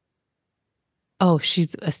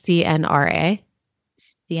 She's a CNRA?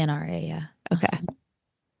 CNRA, yeah. Okay.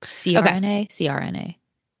 CRNA, CRNA.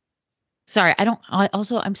 Sorry,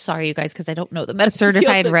 I'm sorry, you guys, because I don't know the medical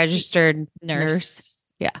certified registered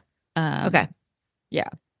nurse. Yeah. Okay. Yeah.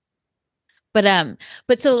 But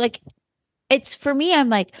so like, it's for me, I'm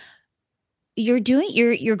like, you're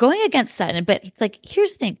going against Sutton, but it's like,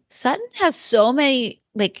 here's the thing. Sutton has so many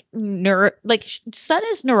Sutton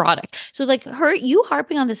is neurotic. So like you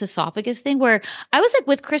harping on this esophagus thing where I was like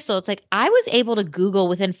with Crystal, it's like I was able to Google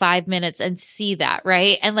within 5 minutes and see that,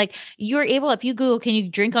 right? And like you're able, if you Google, can you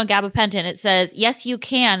drink on gabapentin? It says, yes, you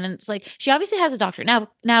can. And it's like, she obviously has a doctor.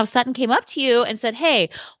 Now Sutton came up to you and said, hey,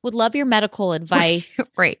 would love your medical advice.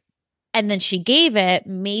 Right. And then she gave it,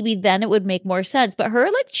 maybe then it would make more sense. But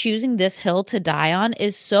her like choosing this hill to die on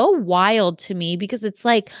is so wild to me because it's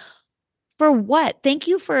like, for what? Thank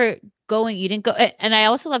you for going. You didn't go. And I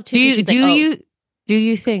also love too. Do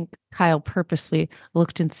you think Kyle purposely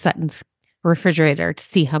looked in Sutton's refrigerator to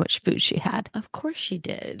see how much food she had? Of course she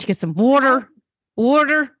did. To get some water,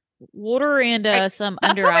 and some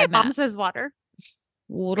under eye masks. Mom says water.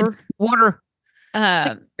 Water.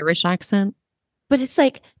 Like Irish accent. But it's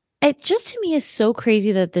like, it just to me is so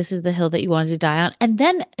crazy that this is the hill that you wanted to die on. And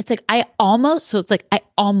then it's like, I almost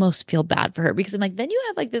feel bad for her because I'm like, then you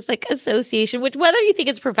have like this like association, which whether you think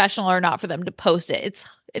it's professional or not for them to post it,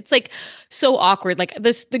 it's like so awkward. Like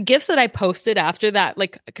the gifts that I posted after that,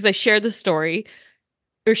 like, because I shared the story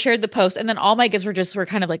or shared the post and then all my gifts were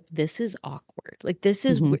kind of like, this is awkward. Like, this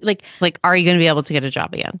is like, are you going to be able to get a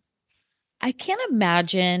job again? I can't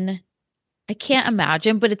imagine,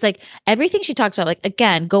 but it's like everything she talks about, like,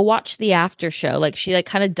 again, go watch the after show. Like she like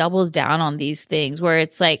kind of doubles down on these things where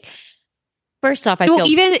it's like, first off, I feel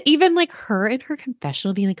even like her in her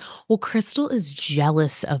confessional being like, well, Crystal is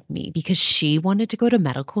jealous of me because she wanted to go to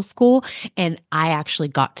medical school and I actually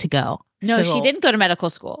got to go. No, she didn't go to medical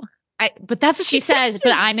school. But that's what she says.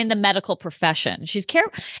 But I'm in the medical profession. She's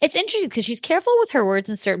careful. It's interesting because she's careful with her words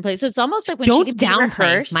in certain places. So it's almost like when she can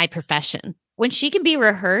downplay my profession. When she can be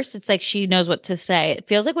rehearsed, it's like she knows what to say. It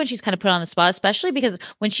feels like when she's kind of put on the spot, especially because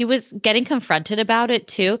when she was getting confronted about it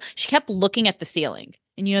too, she kept looking at the ceiling.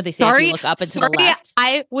 And you know they say if you look up and to the left.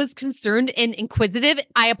 I was concerned and inquisitive.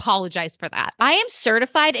 I apologize for that. I am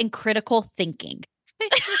certified in critical thinking.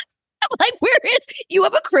 Like, you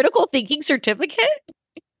have a critical thinking certificate?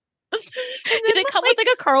 Did it come with like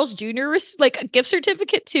a Carl's Jr. like a gift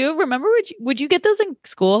certificate too? Remember, would you get those in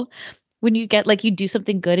school? When you get like you do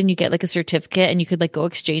something good and you get like a certificate and you could like go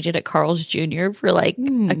exchange it at Carl's Jr. for like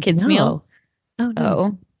a kid's meal.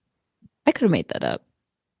 Oh, I could have made that up.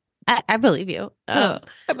 I believe you. But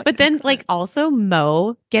then like also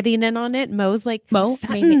Mo getting in on it. Mo's like,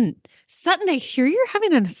 Sutton, I hear you're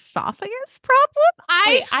having an esophagus problem.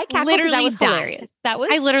 I literally that was hilarious. That was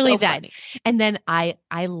I literally so died. Funny. And then I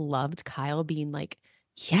loved Kyle being like,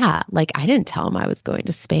 yeah, like I didn't tell him I was going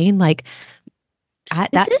to Spain. Like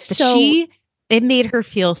it made her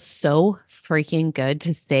feel so freaking good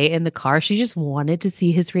to stay in the car. She just wanted to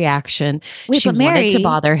see his reaction. She wanted to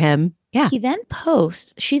bother him. Yeah. She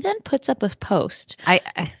then puts up a post.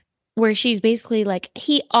 Where she's basically like,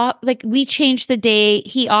 we changed the day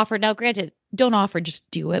he offered. Now, granted, don't offer, just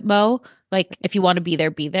do it, Mo. Like, if you want to be there,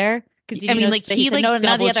 be there. Because I mean, like he said, none of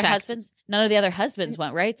the other husbands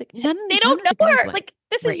went, right? It's like they don't know her. Like,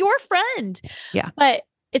 this is your friend. Yeah. But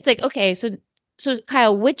it's like, okay, so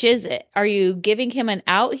Kyle, which is it? Are you giving him an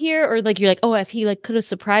out here, or like you're like, oh, if he like could have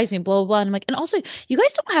surprised me, blah blah blah. And I'm like, and also, you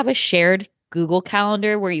guys don't have a shared Google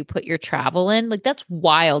Calendar where you put your travel in. Like, that's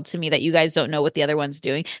wild to me that you guys don't know what the other one's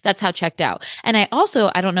doing. That's how checked out. And I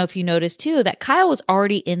don't know if you noticed too, that Kyle was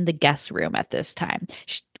already in the guest room at this time.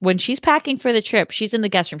 When she's packing for the trip, she's in the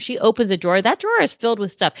guest room. She opens a drawer. That drawer is filled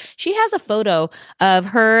with stuff. She has a photo of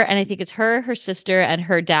her, and I think it's her sister, and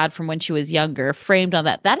her dad from when she was younger framed on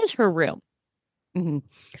that. That is her room. Mm-hmm.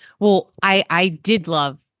 Well, I did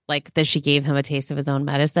love like that she gave him a taste of his own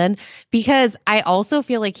medicine, because I also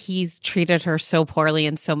feel like he's treated her so poorly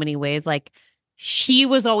in so many ways. Like, she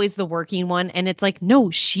was always the working one, and it's like, no,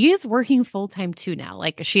 she is working full time too now.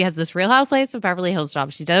 Like, she has this Real Housewives of Beverly Hills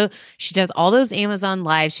job. She does all those Amazon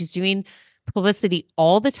lives. She's doing publicity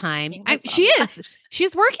all the time.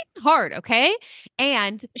 She's working hard. Okay.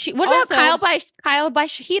 And what about Kyle by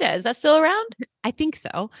Shahida? Is that still around? I think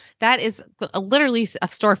so. That is literally a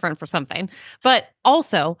storefront for something. But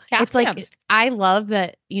also, it's like, I love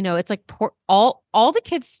that, it's like all the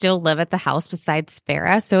kids still live at the house besides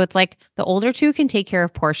Farrah. So it's like the older two can take care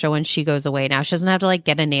of Portia when she goes away now. She doesn't have to like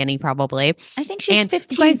get a nanny probably. I think she's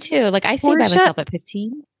 15 too. Like, I stay by myself at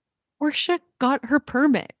 15. Portia got her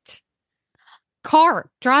permit. Car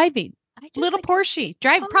driving, little Porsche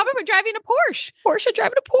probably driving a Porsche. Portia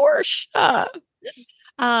driving a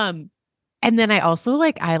Porsche. And then I also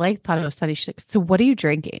thought it was funny. She's like, so what are you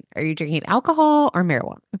drinking? Are you drinking alcohol or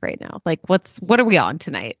marijuana right now? Like, what are we on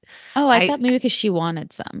tonight? Oh, I thought maybe because she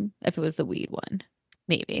wanted some, if it was the weed one.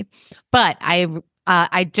 Maybe. But I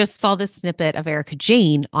I just saw this snippet of Erica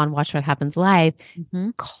Jane on Watch What Happens Live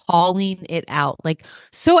calling it out. Like,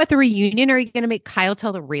 so at the reunion, are you going to make Kyle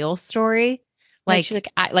tell the real story? Like she's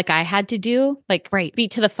like I had to do, like,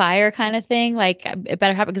 feet to the fire kind of thing. Like, it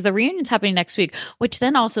better happen because the reunion's happening next week. Which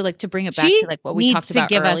then also, like, to bring it back to like what we talked about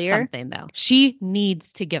give earlier. Us something though. She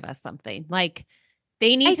needs to give us something. Like,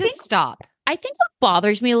 they need to stop. I think what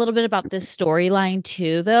bothers me a little bit about this storyline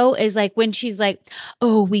too, though, is like when she's like,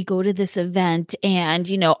 "Oh, we go to this event, and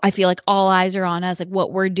I feel like all eyes are on us, like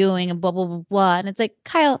what we're doing, and blah blah blah blah." And it's like,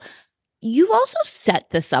 Kyle, you've also set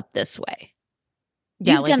this up this way.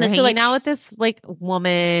 Yeah, you've done this. So, like, now with this like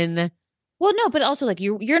woman. Well, no, but also like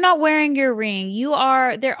you're not wearing your ring.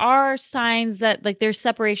 There are signs that like there's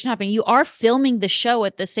separation happening. You are filming the show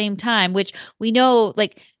at the same time, which we know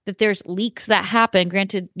like that there's leaks that happen.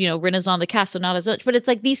 Granted, Rinna's on the cast, so not as much, but it's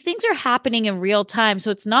like these things are happening in real time. So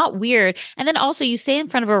it's not weird. And then also you say in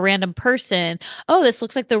front of a random person, "Oh, this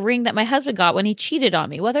looks like the ring that my husband got when he cheated on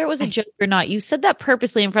me," whether it was a joke or not. You said that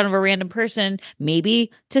purposely in front of a random person, maybe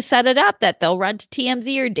to set it up that they'll run to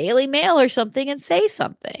TMZ or Daily Mail or something and say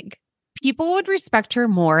something. People would respect her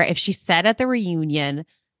more if she said at the reunion,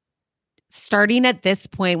 starting at this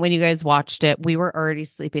point when you guys watched it, we were already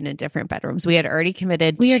sleeping in different bedrooms. We had already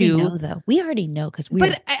committed we already know, though. We already know because we.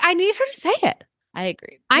 But I need her to say it. I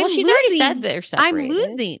agree. She's already said they're separated. I'm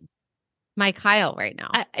losing my Kyle right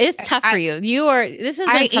now. It's tough for you. This has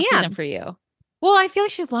been a tough season for you. Well, I feel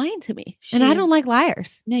like she's lying to me, and I don't like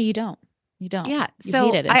liars. No, you don't. You don't. Yeah. You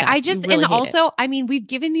so hate it, I just really and also, I mean, we've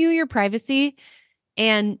given you your privacy.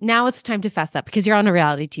 And now it's time to fess up because you're on a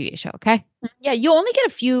reality TV show, okay? Yeah, you only get a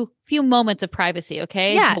few moments of privacy,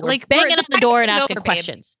 okay? Yeah, so like banging on the door and asking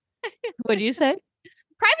questions. What do you say?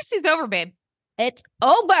 Privacy's over, babe. It's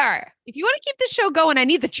over. If you want to keep this show going, I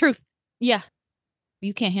need the truth. Yeah.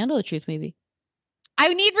 You can't handle the truth, maybe.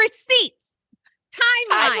 I need receipts,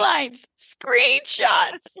 timelines,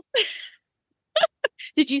 screenshots.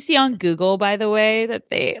 Did you see on Google, by the way, that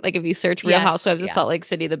they like if you search Real Housewives of Salt Lake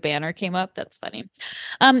City, the banner came up? That's funny.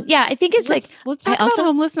 Yeah, I think it's let's talk about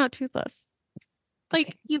Homeless Not Toothless.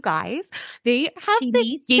 Like, you guys, they have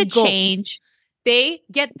the giggles. To change. They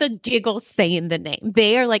get the giggles saying the name.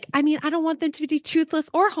 They are like, I mean, I don't want them to be toothless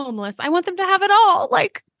or homeless. I want them to have it all.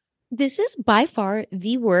 Like, this is by far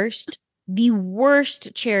the worst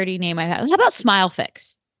charity name I've had. How about Smile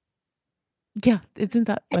Fix? Yeah, isn't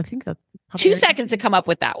that? I think that's 2 seconds to come up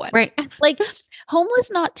with that one. Right. Like, Homeless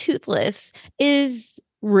Not Toothless is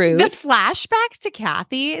rude. The flashbacks to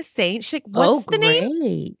Kathy saying, she's like, what's the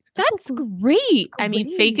name? That's great. I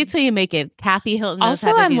mean, fake it till you make it. Kathy Hilton knows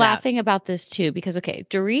how to do I'm that. laughing about this too because, okay,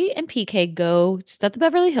 Dorit and PK go at the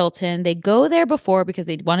Beverly Hilton. They go there before because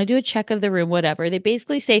they want to do a check of the room, whatever. They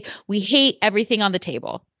basically say, we hate everything on the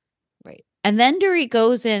table. Right. And then Dorit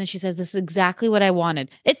goes in and she says, this is exactly what I wanted.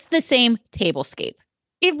 It's the same tablescape.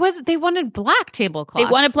 They wanted black tablecloths.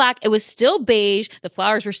 They wanted black. It was still beige. The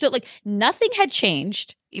flowers were still like nothing had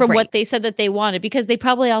changed from what they said that they wanted because they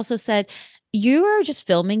probably also said, you are just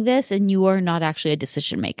filming this and you are not actually a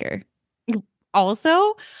decision maker.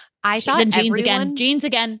 Also, I thought jeans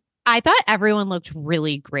again. I thought everyone looked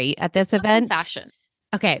really great at this event. Fashion.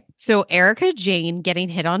 Okay, so Erica Jane getting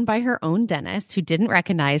hit on by her own dentist who didn't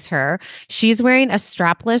recognize her. She's wearing a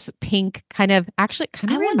strapless pink kind of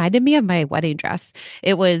reminded me of my wedding dress.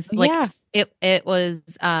 It was like it was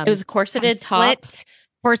a corseted top.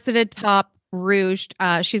 Corseted top, rouged.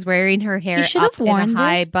 She's wearing her hair up in a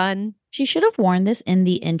high bun. She should have worn this in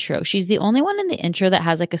the intro. She's the only one in the intro that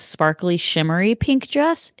has like a sparkly, shimmery pink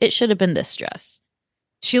dress. It should have been this dress.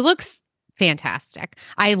 She looks fantastic.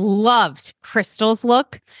 I loved Crystal's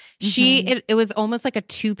look. It was almost like a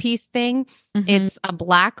two-piece thing. It's a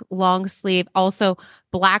black long sleeve, also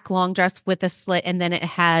black long dress with a slit, and then it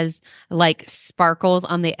has like sparkles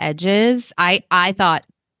on the edges. I thought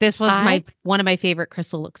this was one of my favorite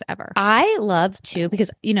Crystal looks ever. I love too, because,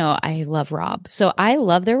 I love Rob. So I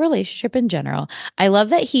love their relationship in general. I love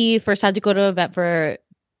that he first had to go to an event for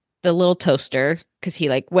the little toaster because he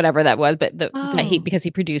whatever that was, but because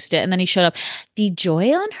he produced it. And then he showed up. The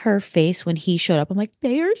joy on her face when he showed up, I'm like,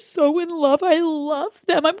 they are so in love. I love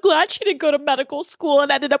them. I'm glad she didn't go to medical school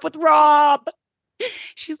and ended up with Rob.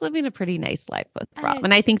 She's living a pretty nice life with Rob.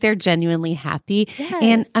 And I think they're genuinely happy. Yes.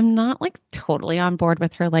 And I'm not totally on board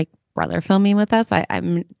with her brother filming with us.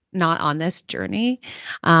 I'm not on this journey.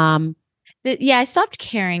 I stopped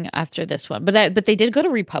caring after this one, but they did go to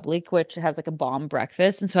Republic, which has a bomb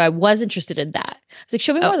breakfast. And so I was interested in that. It's like,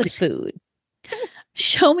 show me more of this food.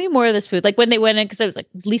 Show me more of this food. Like when they went in, because it was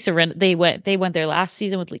Lisa Rinna, they went there last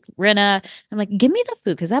season with Rinna. I'm like, give me the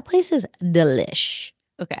food because that place is delish.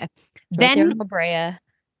 Okay. Then La Brea.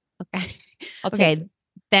 Okay. I'll take Okay. it.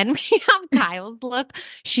 Then we have Kyle's look.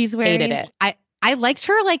 She's wearing Hated it. I liked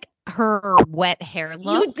her like her wet hair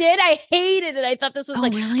look. You did. I hated it. I thought this was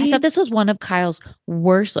really? I thought this was one of Kyle's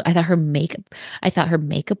worst. I thought her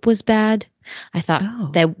makeup was bad. I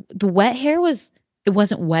thought that the wet hair it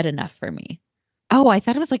wasn't wet enough for me. Oh, I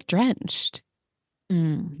thought it was like drenched.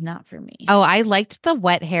 Not for me. Oh, I liked the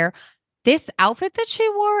wet hair. This outfit that she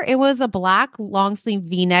wore, it was a black long sleeve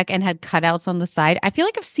V-neck and had cutouts on the side. I feel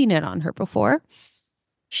like I've seen it on her before.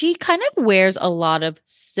 She kind of wears a lot of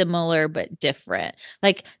similar but different.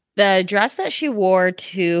 Like the dress that she wore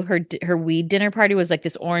to her weed dinner party was like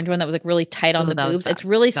this orange one that was like really tight on the boobs. It's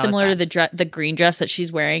really similar to the green dress that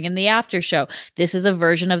she's wearing in the after show. This is a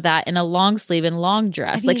version of that in a long sleeve and long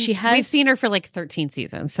dress. Like she has. We've seen her for like 13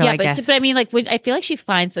 seasons. So yeah, I guess. But I mean, like I feel like she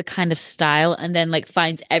finds a kind of style and then like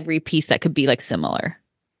finds every piece that could be like similar.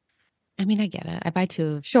 I mean, I get it. I buy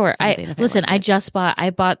two. Sure.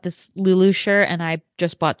 I bought this Lulu shirt and I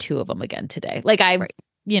just bought two of them again today. Like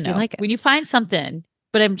when you find something,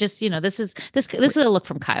 but I'm just, this is a look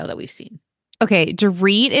from Kyle that we've seen. Okay.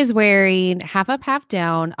 Dorit is wearing half up, half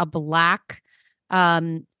down, a black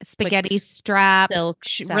spaghetti strap,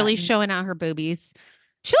 really showing out her boobies.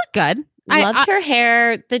 She looked good. Loved her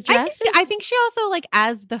hair. The dress. I think she also like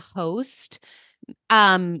as the host,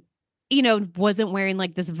 wasn't wearing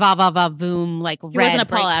like this va va va boom like red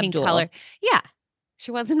bright pink color. Yeah,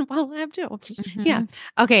 she wasn't a Paula Abdul. Mm-hmm. Yeah.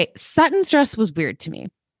 Okay. Sutton's dress was weird to me.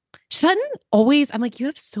 Sutton always, I'm like, you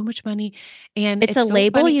have so much money, and it's a so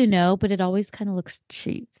label, funny. but it always kind of looks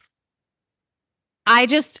cheap. I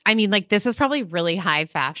mean, like this is probably really high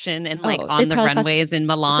fashion and like on the runways in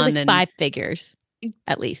Milan and 5 figures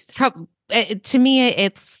at least. To me,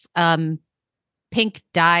 it's pink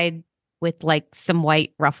dyed with like some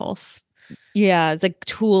white ruffles. Yeah, it's like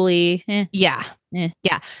tulle. Yeah.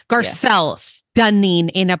 Garcelle, stunning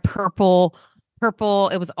in a purple.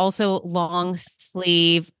 It was also long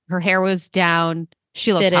sleeve. Her hair was down.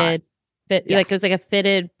 She looked hot. Like it was like a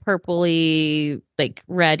fitted purpley, like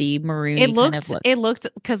reddy maroon. It looked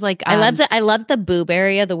because like I loved the boob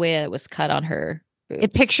area, the way it was cut on her.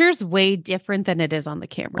 It pictures way different than it is on the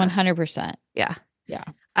camera. 100%. Yeah. Yeah.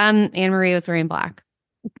 Anne-Marie was wearing black.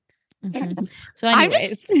 Mm-hmm. So anyways. I'm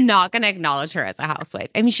just not going to acknowledge her as a housewife.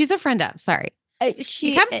 I mean, she's a friend of. Sorry.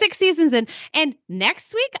 She comes 6 seasons in, and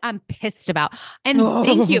next week I'm pissed about. And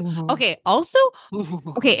thank you. Okay. Also,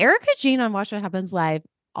 Erica Jane on Watch What Happens Live,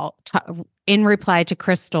 in reply to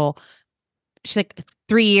Crystal, she's like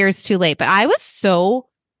 3 years too late. But I was so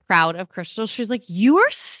proud of Crystal. She's like, "You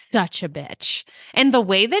are such a bitch," and the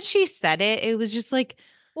way that she said it, it was just like,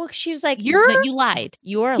 well, she was like, "You lied.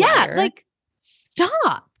 You are a liar." Like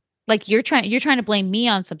stop. Like you're trying to blame me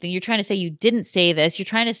on something. You're trying to say you didn't say this. You're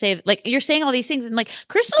trying to say like you're saying all these things, and like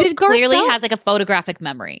Crystal clearly has like a photographic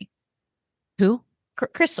memory. Who?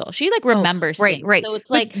 Crystal. She like remembers things. Right. So it's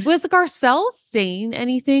like was Garcelle saying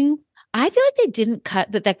anything? I feel like they didn't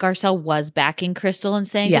cut that Garcelle was backing Crystal and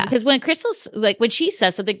saying something. Because when Crystal's like when she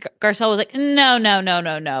says something, Garcelle was like,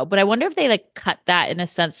 no. But I wonder if they like cut that in a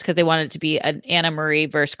sense because they wanted it to be an Anna Marie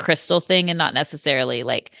versus Crystal thing and not necessarily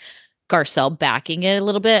like Garcelle backing it a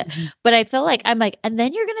little bit. Mm-hmm. But I feel like I'm like, and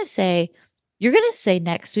then you're gonna say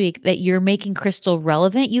next week that you're making Crystal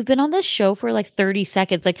relevant. You've been on this show for like 30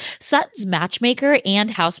 seconds. Like Sutton's matchmaker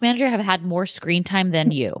and house manager have had more screen time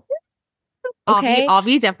than you. Okay.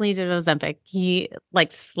 Avi definitely did Ozempic. He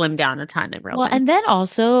like slimmed down a ton in real time. And then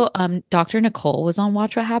also Dr. Nicole was on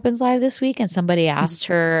Watch What Happens Live this week, and somebody asked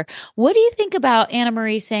her, what do you think about Anna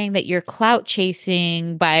Marie saying that you're clout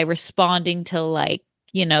chasing by responding to like,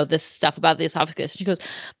 this stuff about the esophagus? And she goes,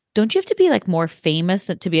 don't you have to be like more famous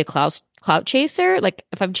to be a clout chaser? Like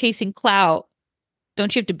if I'm chasing clout,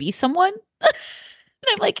 don't you have to be someone? And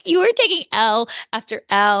I'm like, you are taking L after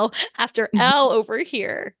L after L over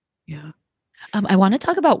here. Yeah. I want to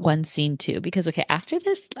talk about one scene too, because after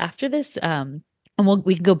this, and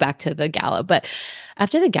we can go back to the gala, but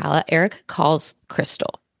after the gala, Erica calls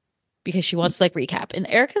Crystal because she wants to like recap. And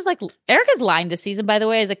Erica's line this season, by the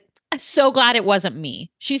way, is like, I'm so glad it wasn't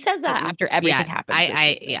me. She says that after everything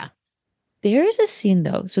happens. There is a scene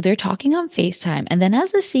though. So they're talking on FaceTime. And then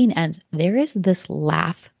as the scene ends, there is this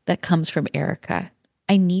laugh that comes from Erica.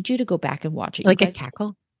 I need you to go back and watch it. Like a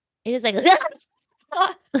cackle? It is like, it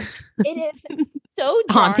is so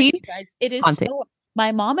haunting, you guys. It is haunting. So,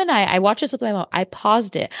 my mom and I watched this with my mom. I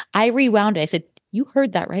paused it. I rewound it. I said, you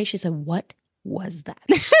heard that, right? She said, what was that?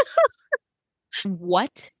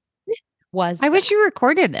 What was I wish you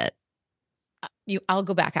recorded it. I'll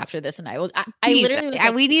go back after this and I will. I literally was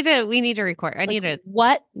like, we need to record. I need to.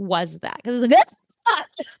 What was that? Because it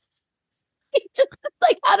just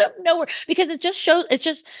like out of nowhere. Because it just shows. It's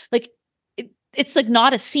just like it's like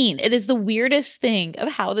not a scene. It is the weirdest thing of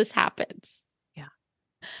how this happens. Yeah.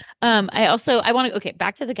 I want to, okay,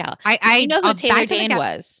 back to the gala. I know who Taylor Dane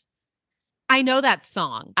was. I know that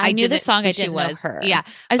song. I knew the song. I didn't know her. Yeah.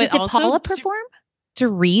 I was like, did Paula perform?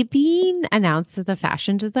 Dorit being announced as a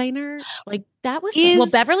fashion designer, like that was well.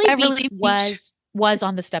 Beverly Beach was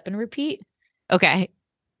on the Step and Repeat. Okay,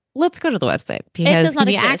 let's go to the website because it does not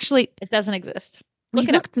exist. It doesn't exist. We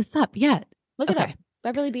looked this up yet. Look it up.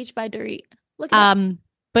 Beverly Beach by Dorit. Look it up.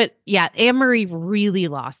 But yeah, Anne-Marie really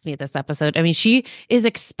lost me this episode. I mean, she is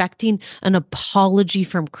expecting an apology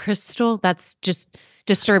from Crystal. That's just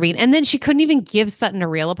disturbing. And then she couldn't even give Sutton a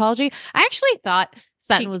real apology. I actually thought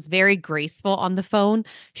Sutton was very graceful on the phone.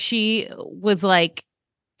 She was like,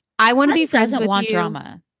 I want to be friends with you. Want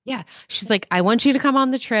drama. Yeah. She's like, I want you to come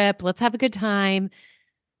on the trip. Let's have a good time.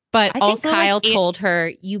 But I also think Kyle told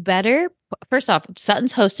her, you better, first off,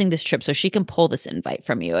 Sutton's hosting this trip, so she can pull this invite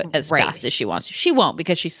from you as fast as she wants to. She won't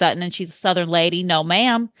because she's Sutton and she's a Southern lady. No,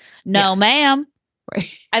 ma'am. No, ma'am. Right.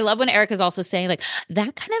 I love when Erica's also saying like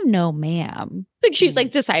that kind of no, ma'am. Like she's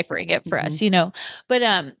like deciphering it for us, you know. But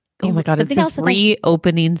oh my God, it's this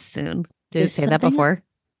reopening soon. Did you say that before?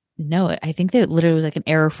 No, I think that literally was like an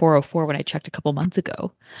error 404 when I checked a couple months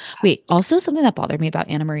ago. Wait, also something that bothered me about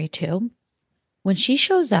Anne-Marie too. When she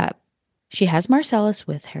shows up, she has Marcellus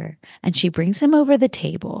with her and she brings him over the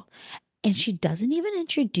table and she doesn't even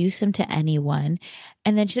introduce him to anyone.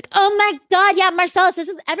 And then she's like, oh my God, yeah, Marcellus, this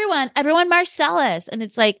is everyone Marcellus. And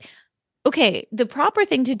it's like, okay, the proper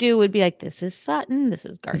thing to do would be like, this is Sutton, this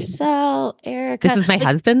is Garcelle, Erica. This is my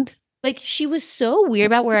husband. Like she was so weird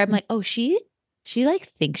about where I'm like, oh, she like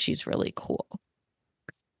thinks she's really cool.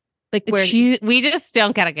 Like where we just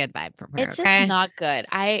don't get a good vibe from her. It's just not good.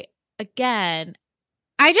 I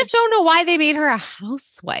just don't know why they made her a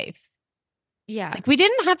housewife. Yeah. Like we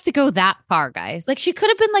didn't have to go that far, guys. Like she could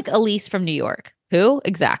have been like Elise from New York. Who?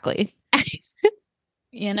 Exactly.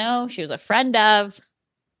 You know, she was a friend of.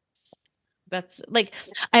 That's like,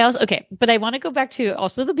 but I want to go back to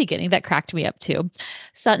also the beginning that cracked me up too.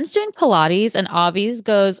 Sutton's doing Pilates and Avi's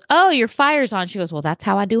goes, oh, your fire's on. She goes, well, that's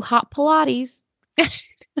how I do hot Pilates.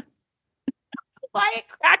 Why it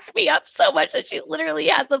cracked me up so much that she literally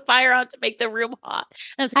had the fire on to make the room hot.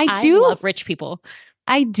 And it's like, I love rich people.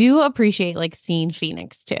 I do appreciate like seeing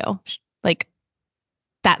Phoenix too. Like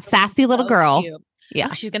that sassy little girl. Cute. Yeah.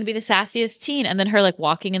 Oh, she's going to be the sassiest teen. And then her like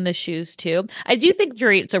walking in the shoes too. I do think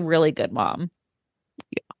Dorit's a really good mom.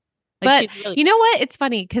 Yeah. Like, but really you know what? It's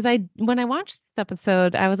funny because when I watched this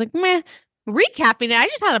episode, I was like, meh, recapping it. I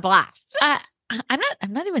just had a blast. I'm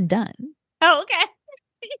not even done. Oh, okay.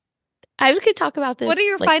 I was going to talk about this. What are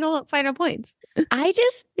your final points? I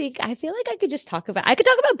feel like I could talk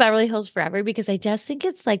about Beverly Hills forever because I just think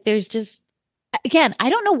it's like there's just, again,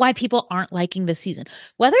 I don't know why people aren't liking this season.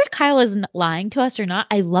 Whether Kyle is lying to us or not,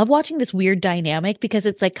 I love watching this weird dynamic because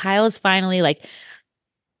it's like Kyle is finally like,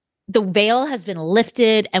 the veil has been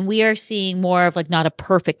lifted and we are seeing more of like not a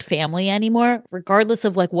perfect family anymore, regardless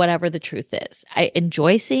of like whatever the truth is. I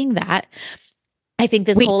enjoy seeing that. I think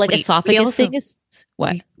this whole like esophagus thing is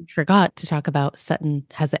what? We forgot to talk about Sutton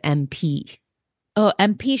has an MP. Oh,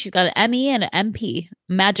 MP. She's got an ME and an MP.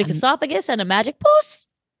 Magic esophagus and a magic puss.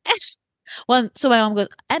 Well, so my mom goes,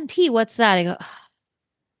 MP, what's that? I go, oh,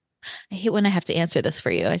 I hate when I have to answer this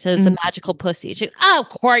for you. I said, it's a magical pussy. She goes, oh,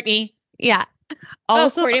 Courtney. Yeah.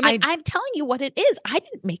 Also, Courtney, I'm telling you what it is. I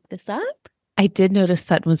didn't make this up. I did notice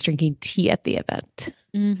Sutton was drinking tea at the event.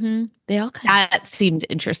 Mm-hmm. They all that seemed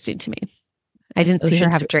interesting to me. I didn't see her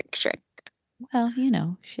have a drink. Well, you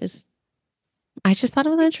know, I just thought it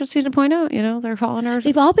was interesting to point out, you know, they're calling her.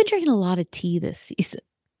 They've all been drinking a lot of tea this season.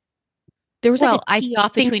 There was like a tea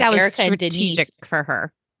off between Erica and Denise for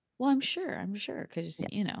her. Well, I'm sure because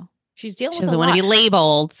you know she's dealing. She doesn't want to be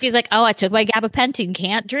labeled. She's like, oh, I took my gabapentin,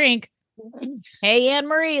 can't drink. Hey,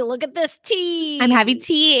 Anne-Marie, look at this tea. I'm having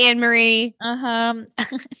tea, Anne-Marie.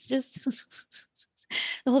 It's just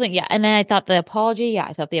the whole thing. Yeah. And then I thought the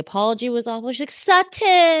apology was awful. She's like,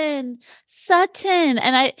 Sutton.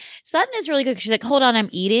 And Sutton is really good because she's like, hold on, I'm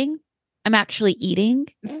eating. I'm actually eating.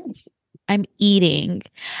 I'm eating.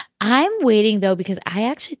 I'm waiting though, because I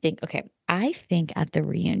actually think, I think at the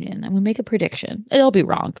reunion, I'm going to make a prediction. It'll be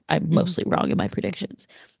wrong. I'm mostly wrong in my predictions.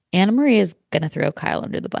 Anne-Marie is going to throw Kyle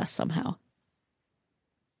under the bus somehow.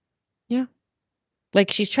 Yeah.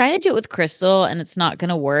 Like she's trying to do it with Crystal and it's not going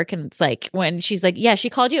to work. And it's like when she's like, yeah, she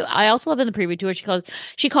called you. I also love in the preview tour.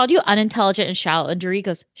 She called you unintelligent and shallow. And Dorit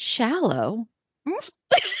goes, shallow?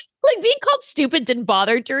 Like being called stupid didn't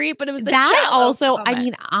bother Dorit, but it was the that shallow also, comment. I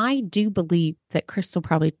mean, I do believe that Crystal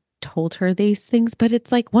probably told her these things, but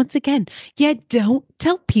it's like, once again, don't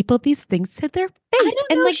tell people these things to their face. I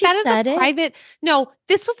don't and know like if she that is said a it. private. No,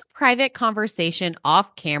 this was a private conversation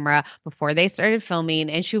off camera before they started filming,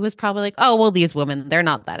 and she was probably like, "Oh, well, these women, they're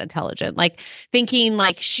not that intelligent." Like thinking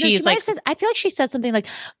like she's she like. I feel like she said something like,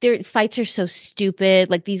 "Their fights are so stupid.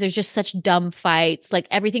 Like these are just such dumb fights. Like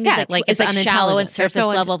everything is it's like shallow and unintelligent. They're surface so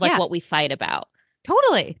level of like what we fight about."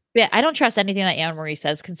 Totally. Yeah, I don't trust anything that Anne Marie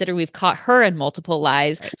says, considering we've caught her in multiple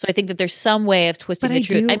lies. Right. So I think that there's some way of twisting the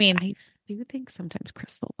truth. I mean, I do think sometimes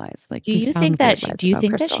Crystal lies. Like, do you think that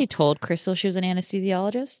she told Crystal she was an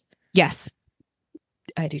anesthesiologist? Yes,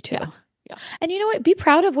 I do too. Yeah. And you know what? Be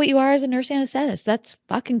proud of what you are as a nurse anesthetist. That's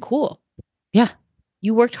fucking cool. Yeah,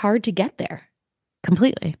 you worked hard to get there.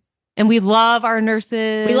 Completely. And we love our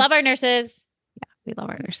nurses. We love our nurses. Yeah, we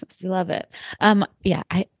love our nurses. We love it. Yeah,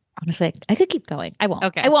 honestly, I could keep going. I won't.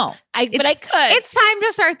 Okay. I won't. But I could. It's time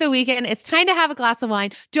to start the weekend. It's time to have a glass of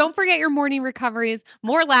wine. Don't forget your morning recoveries.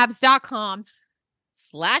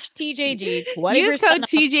 morelabs.com/TJG. Use code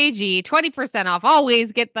TJG. 20% off.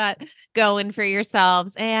 Always get that going for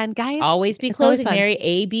yourselves. And guys, always be closing, Mary.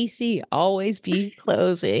 ABC. Always be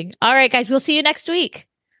closing. All right, guys. We'll see you next week.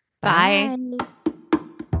 Bye. Bye.